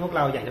าวที่พวกเ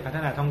ราอยากจะพัฒ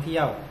นาท่องเที่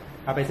ยว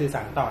เอาไปสื่อส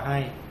ารต่อให้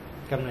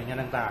กับหน่วยงาน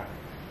ต่าง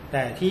ๆแ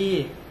ต่ที่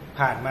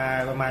ผ่านมา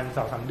ประมาณ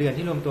 2-3 เดือน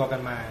ที่รวมตัวกั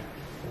นมา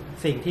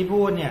สิ่งที่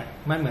พูดเนี่ย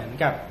มันเหมือน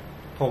กับ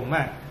ผม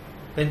อ่ะ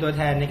เป็นตัวแ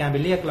ทนในการไป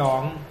เรียกร้อ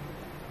ง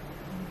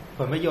ผ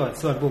ลประโยชน์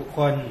ส่วนบุคค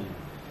ล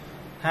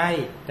ให้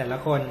แต่ละ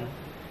คน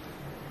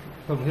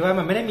ผมคิดว่า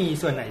มันไม่ได้มี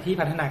ส่วนไหนที่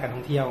พัฒนาการท่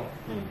องเที่ยว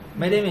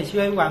ไม่ได้มาช่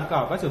วยวางกร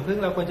อบว่าสวนพึ่ง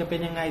เราควรจะเป็น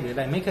ยังไงหรืออะ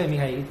ไรไม่เคยมี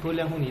ใครพูดเ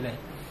รื่องพวกนี้เลย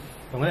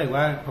ผมก็เลย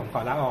ว่าผมข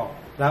อลาอ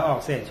อก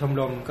เสร็จชม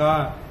รมก็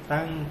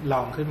ตั้งล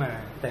องขึ้นมา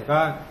แต่ก็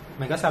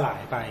มันก็สลา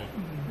ยไป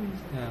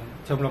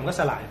ชมรมก็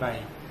สลายไป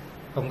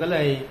ผมก็เล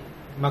ย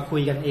มาคุ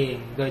ยกันเอง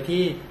โดย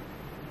ที่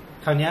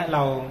คราวนี้เร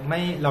า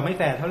ไม่แ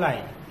ฟร์เท่าไหร่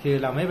คือ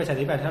เราไม่ประชา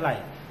ธิปไตยเท่าไหร่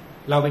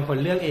เราเป็นคน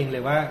เลือกเองเล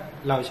ยว่า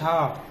เราชอ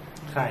บ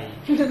ใคร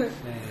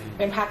เ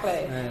ป็นพรรคเล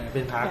ยเ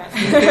ป็นพรรค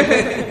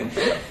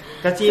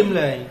ก็จิ้ม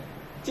เลย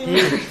ที่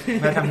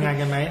มาทำงาน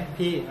กันไหม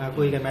พี่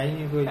คุยกันไหม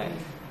คุย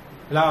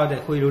เราแต่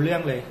คุยรู้เรื่อ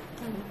งเลย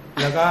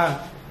แล้ว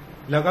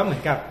ก็เหมื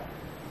อนกับ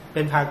เ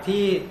ป็นพรรค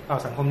ที่ออ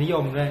กสังคมนิย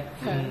มด้วย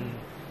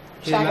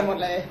ใช่กันหมด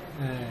เลย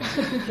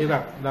คือแบ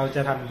บเราจ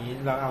ะทำอย่างนี้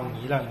เราเอาอย่าง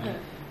นี้เราอย่างนี้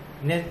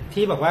เนี่ย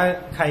ที่บอกว่า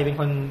ใครเป็น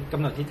คนกำ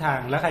หนดทิศทาง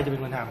แล้วใครจะเป็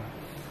นคนท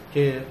ำ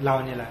คือเรา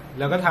เนี่ยแหละ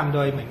แล้วก็ทำโด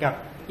ยเหมือนกับ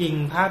อิง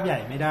ภาพใหญ่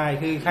ไม่ได้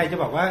คือใครจะ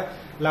บอกว่า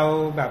เรา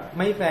แบบ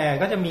ไม่แฟร์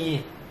ก็จะมี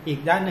อีก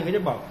ด้านหนึ่งก็จ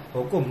ะบอกโห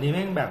กลุ่มนี้แ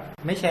ม่งแบบ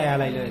ไม่แชร์อะ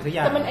ไรเลยสักอ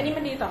ย่างแต่มันอันนี้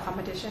มันดีต่อ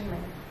competition ไหม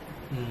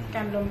ก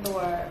ารรวมตัว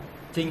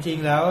จริง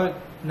ๆแล้ว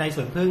ในส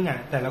วนพึ่งอ่ะ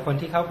แต่ละคน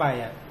ที่เข้าไป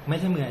อ่ะไม่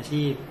ใช่มืออา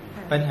ชีพ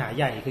ปัญหาใ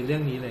หญ่คือเรื่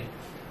องนี้เลย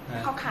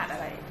เขาขาดอะ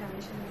ไรทำไ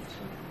ม่ใช่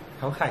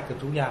เขาขาดเกือบ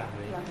ทุกอย่าง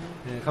เลย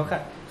เขา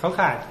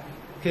ขาด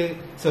คือ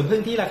สวนพึ่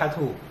งที่ราคา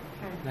ถูก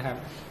นะครับ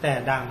แต่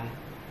ดัง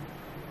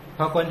พ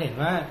อคนเห็น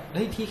ว่าเ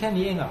ฮ้ยที่แค่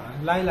นี้เองเหรอ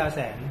ไล่ละ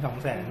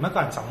100,000-200,000เมื่อ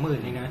ก่อน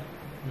 20,000 เองนะ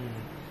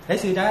ได้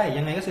ซื้อได้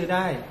ยังไงก็ซื้อไ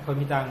ด้คน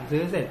มีตังค์ซื้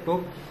อเสร็จปุ๊บ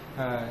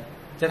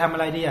จะทำอะ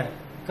ไรดีอ่ะ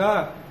ก็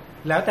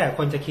แล้วแต่ค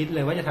นจะคิดเล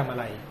ยว่าจะทำอะ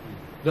ไร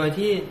โดย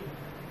ที่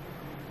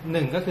ห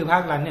นึ่งก็คือภา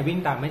ครัฐเนี่ยวิ่ง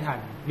ตามไม่ทัน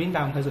วิ่งต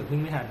ามสวนพึ่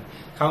งไม่ทัน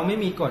เขาไม่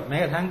มีกฎแม้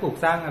กระทั่งปลูก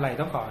สร้างอะไร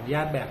ต้องขออนุญ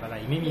าตแบบอะไร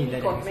ไม่มีใด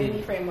ๆทั้งสิ้นไม่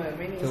มี framework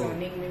ไม่มี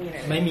zoning ไม่มีอะไร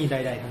ไม่มีใ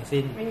ดๆทั้ง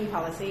สิ้นไม่มี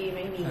policy ไ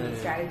ม่มี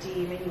strategy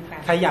ไม่มี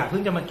plan ขยะเพิ่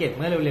งจะมาเก็บเ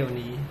มื่อเร็วๆ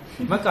นี้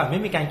เมื่อก่อนไม่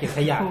มีการเก็บข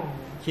ยะ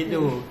คิด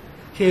ดู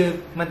คือ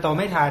มันโต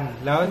ไม่ทัน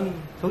แล้ว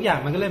ทุกอย่าง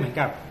มันก็เลยเหมือน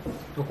กับ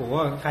โอ้โห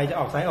ใครจะ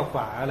ออกซ้ายออกข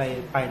วาอะไร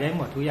ไปได้ห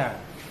มดทุกอย่าง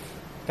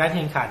การแ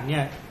ข่งขันเนี่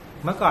ย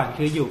เมื่อก่อน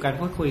คืออยู่กัน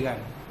พูดคุยกัน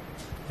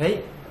เฮ้ย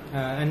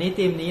อันนี้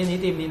ทีมนี้อันนี้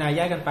ทีมนี้นายแย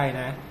กกันไป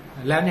นะ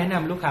แล้วแนะน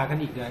ำลูกค้ากัน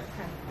อีกด้วย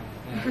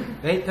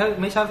เฮ้ยถ้า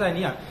ไม่ชอบอะไร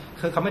นี่อ่ะ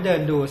คือเขามาเดิ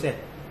นดูเสร็จ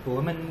โห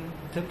มัน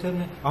ทึบ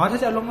ๆอ๋อถ้า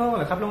จะเอาโล่งๆเ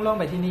หรอครับโล่งๆ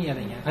ไปที่นี่อะไร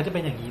เงี้ยเขาจะเป็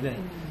นอย่างนี้เลย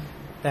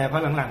แต่พอ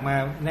หลังๆมา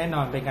แน่น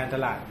อนเป็นการต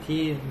ลาด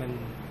ที่มัน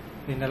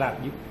เป็นตลาด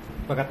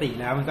ปกติ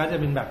แล้วมันก็จะ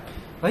เป็นแบบ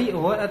เฮ้ยโ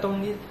อ้ตรง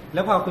นี้แ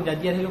ล้วพอคุณจะ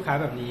เยียดให้ลูกค้า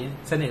แบบนี้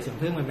เสน่ห์สวน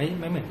พึ่งมัน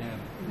ไม่เหมือนเดิม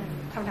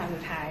คำถามสุ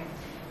ดท้าย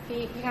พี่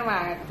เข้ามา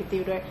พี่ติ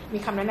วด้วยมี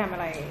คำแนะนำอะ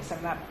ไรส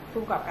ำหรับ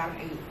ผู้ประกอบการ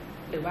อื่น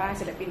หรือว่า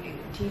ศิลปินอื่น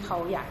ที่เขา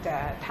อยากจะ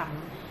ท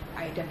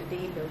ำ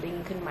identity building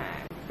ขึ้นมา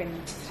เป็น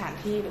สถาน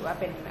ที่หรือว่า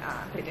เป็น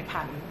ผลิต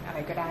ภัณฑ์อะไร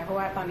ก็ได้เพราะ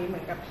ว่าตอนนี้เหมื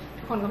อนกับ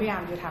ทุกคนก็พยายา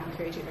มจะทำ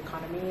creative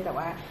economy แต่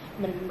ว่า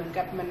มันเหมือน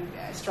กับมัน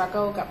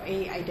struggle กับ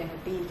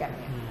identity กัน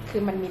เนี่ยคื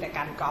อมันมีแต่ก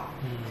ารก๊อป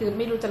คือไ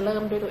ม่รู้จะเริ่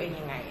มด้วยตัวเอง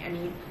ยังไงอัน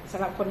นี้สำ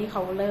หรับคนที่เข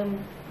าเริ่ม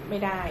ไม่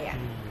ได้อ่ะ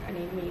อัน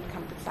นี้มีค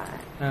ำปรึกษา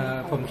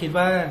ผมคิด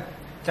ว่า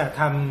จะ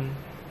ท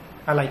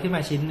ำอะไรขึ้นม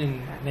าชิ้นหนึ่ง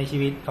ในชี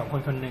วิตของค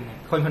นคนหนึ่ง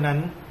คนคนนั้น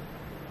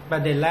ปร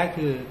ะเด็นแรก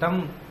คือต้อง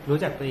รู้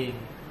จักตัวเ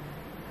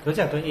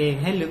อง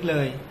ให้ลึกเล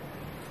ย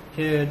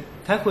คือ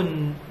ถ้าคุณ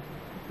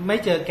ไม่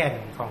เจอแก่น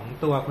ของ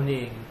ตัวคุณเอ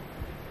ง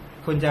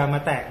คุณจะมา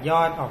แตกย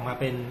อดออกมา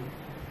เป็น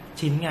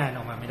ชิ้นงานอ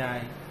อกมาไม่ได้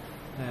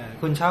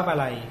คุณชอบอะ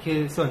ไรคือ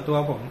ส่วนตัว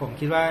ผม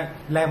คิดว่า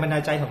แรงบันดา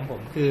ลใจของผ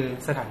มคือ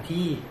สถาน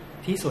ที่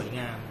ที่สวยง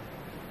าม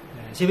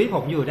ชีวิตผ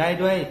มอยู่ได้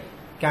ด้วย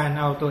การ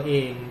เอาตัวเอ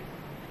ง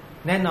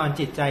แน่นอน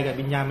จิตใจกับ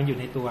วิญญาณมันอยู่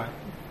ในตัว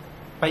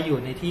ไปอยู่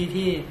ในที่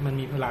ที่มัน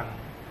มีพลัง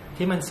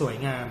ที่มันสวย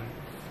งาม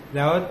แ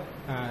ล้ว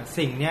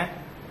สิ่งเนี้ย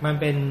มัน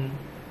เ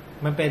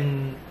ป็น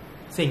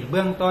สิ่งเ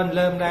บื้องต้นเ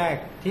ริ่มแรก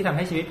ที่ทำใ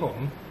ห้ชีวิตผม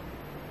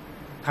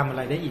ทำอะไ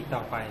รได้อีกต่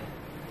อไป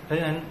เพราะฉ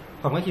ะนั้น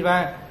ผมก็คิดว่า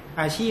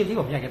อาชีพที่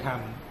ผมอยากจะท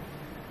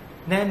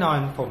ำแน่นอน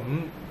ผม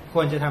ค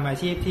วรจะทำอา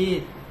ชีพที่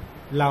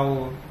เรา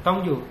ต้อง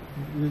อยู่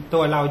ตั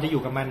วเราจะอ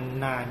ยู่กับมัน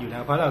นานอยู่แล้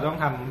วเพราะเราต้อง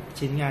ทำ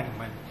ชิ้นงานของ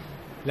มัน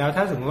แล้วถ้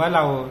าสมมติว่าเ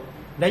รา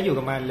ได้อยู่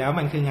กับมันแล้ว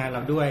มันคืองานเร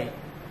าด้วย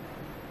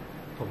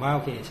ผมว่าโอ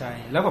เคใช่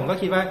แล้วผมก็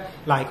คิดว่า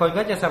หลายคน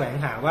ก็จะแสวง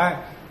หาว่า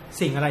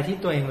สิ่งอะไรที่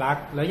ตัวเองรัก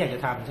แล้วอยากจะ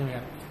ทำใช่ไหมค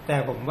รับแต่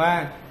ผมว่า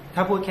ถ้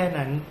าพูดแค่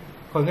นั้น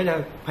คนก็จะ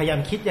พยายาม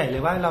คิดใหญ่เล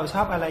ยว่าเราช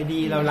อบอะไรดี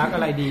เรารักอ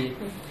ะไรดี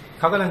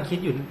เขากำลังคิด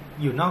อ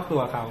ยู่นอกตั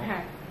วเขา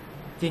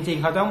จริง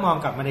ๆเขาต้องมอง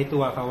กลับมาในตั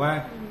วเขาว่า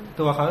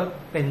ตัวเขา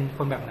เป็นค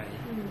นแบบไหน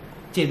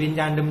จิตวิญ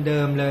ญาณเดิ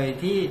มๆเลย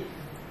ที่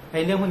ไ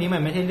อ้เรื่องพวกนี้มั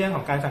นไม่ใช่เรื่องข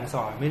องการสั่งส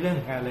อนไม่เรื่อง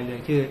ของการอะไรเลย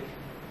คือ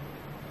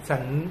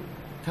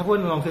ถ้าพูด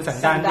ตรงๆคือสัน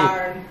ดาน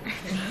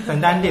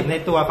ดิบใน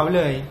ตัวเขาเ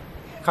ลย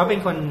เขาเป็น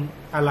คน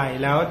อะไร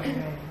แล้ว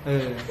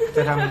จ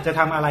ะ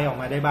ทำอะไรออก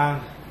มาได้บ้าง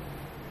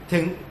ถึ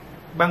ง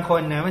บางค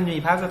นนะมันมี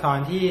ภาพสะท้อน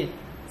ที่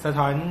สะ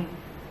ท้อน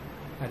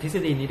ทฤษ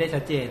ฎีนี้ได้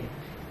ชัดเจน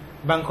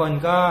บางคน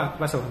ก็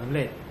ประสบความสำเ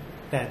ร็จ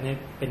แต่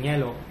เป็นแง่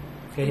ลบ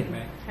เคยเห็นไหม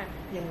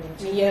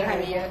มีเยอะค่ะ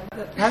มีเยอะ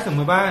ถ้าสมม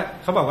ติว่า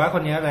เขาบอกว่าค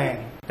นนี้แรง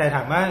แต่ถ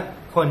ามว่า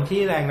คนที่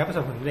แรงและประส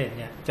บความสำเร็จเ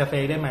นี่ยจะเฟ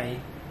กได้ไหม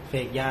เฟ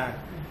กยาก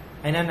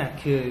ไอ้นั่นน่ะ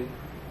คือ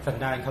สัน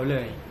ดานเขาเล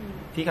ย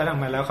ที่เขาท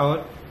ำมาแล้วเขา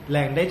แร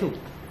งได้ถูก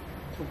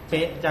เ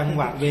ป๊ะจังห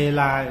วะเว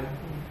ลา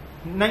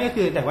นั่นก็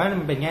คือแต่ว่า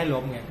มันเป็นแง่ล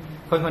บไง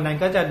คนคนนั้น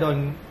ก็จะโดน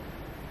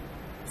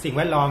สิ่งแ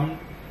วดล้อม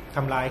ท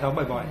ำลายเขา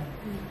บ่อย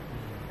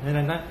ๆดัง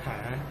นั้นต้องหา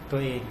ตัว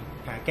เอง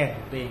หาแก่นข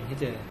องตัวเองให้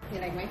เจอมีอ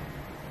ะไรไหม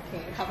โอเค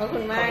ขอบคุ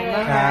ณมากเล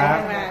ยค่ะ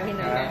พี่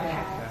น้อง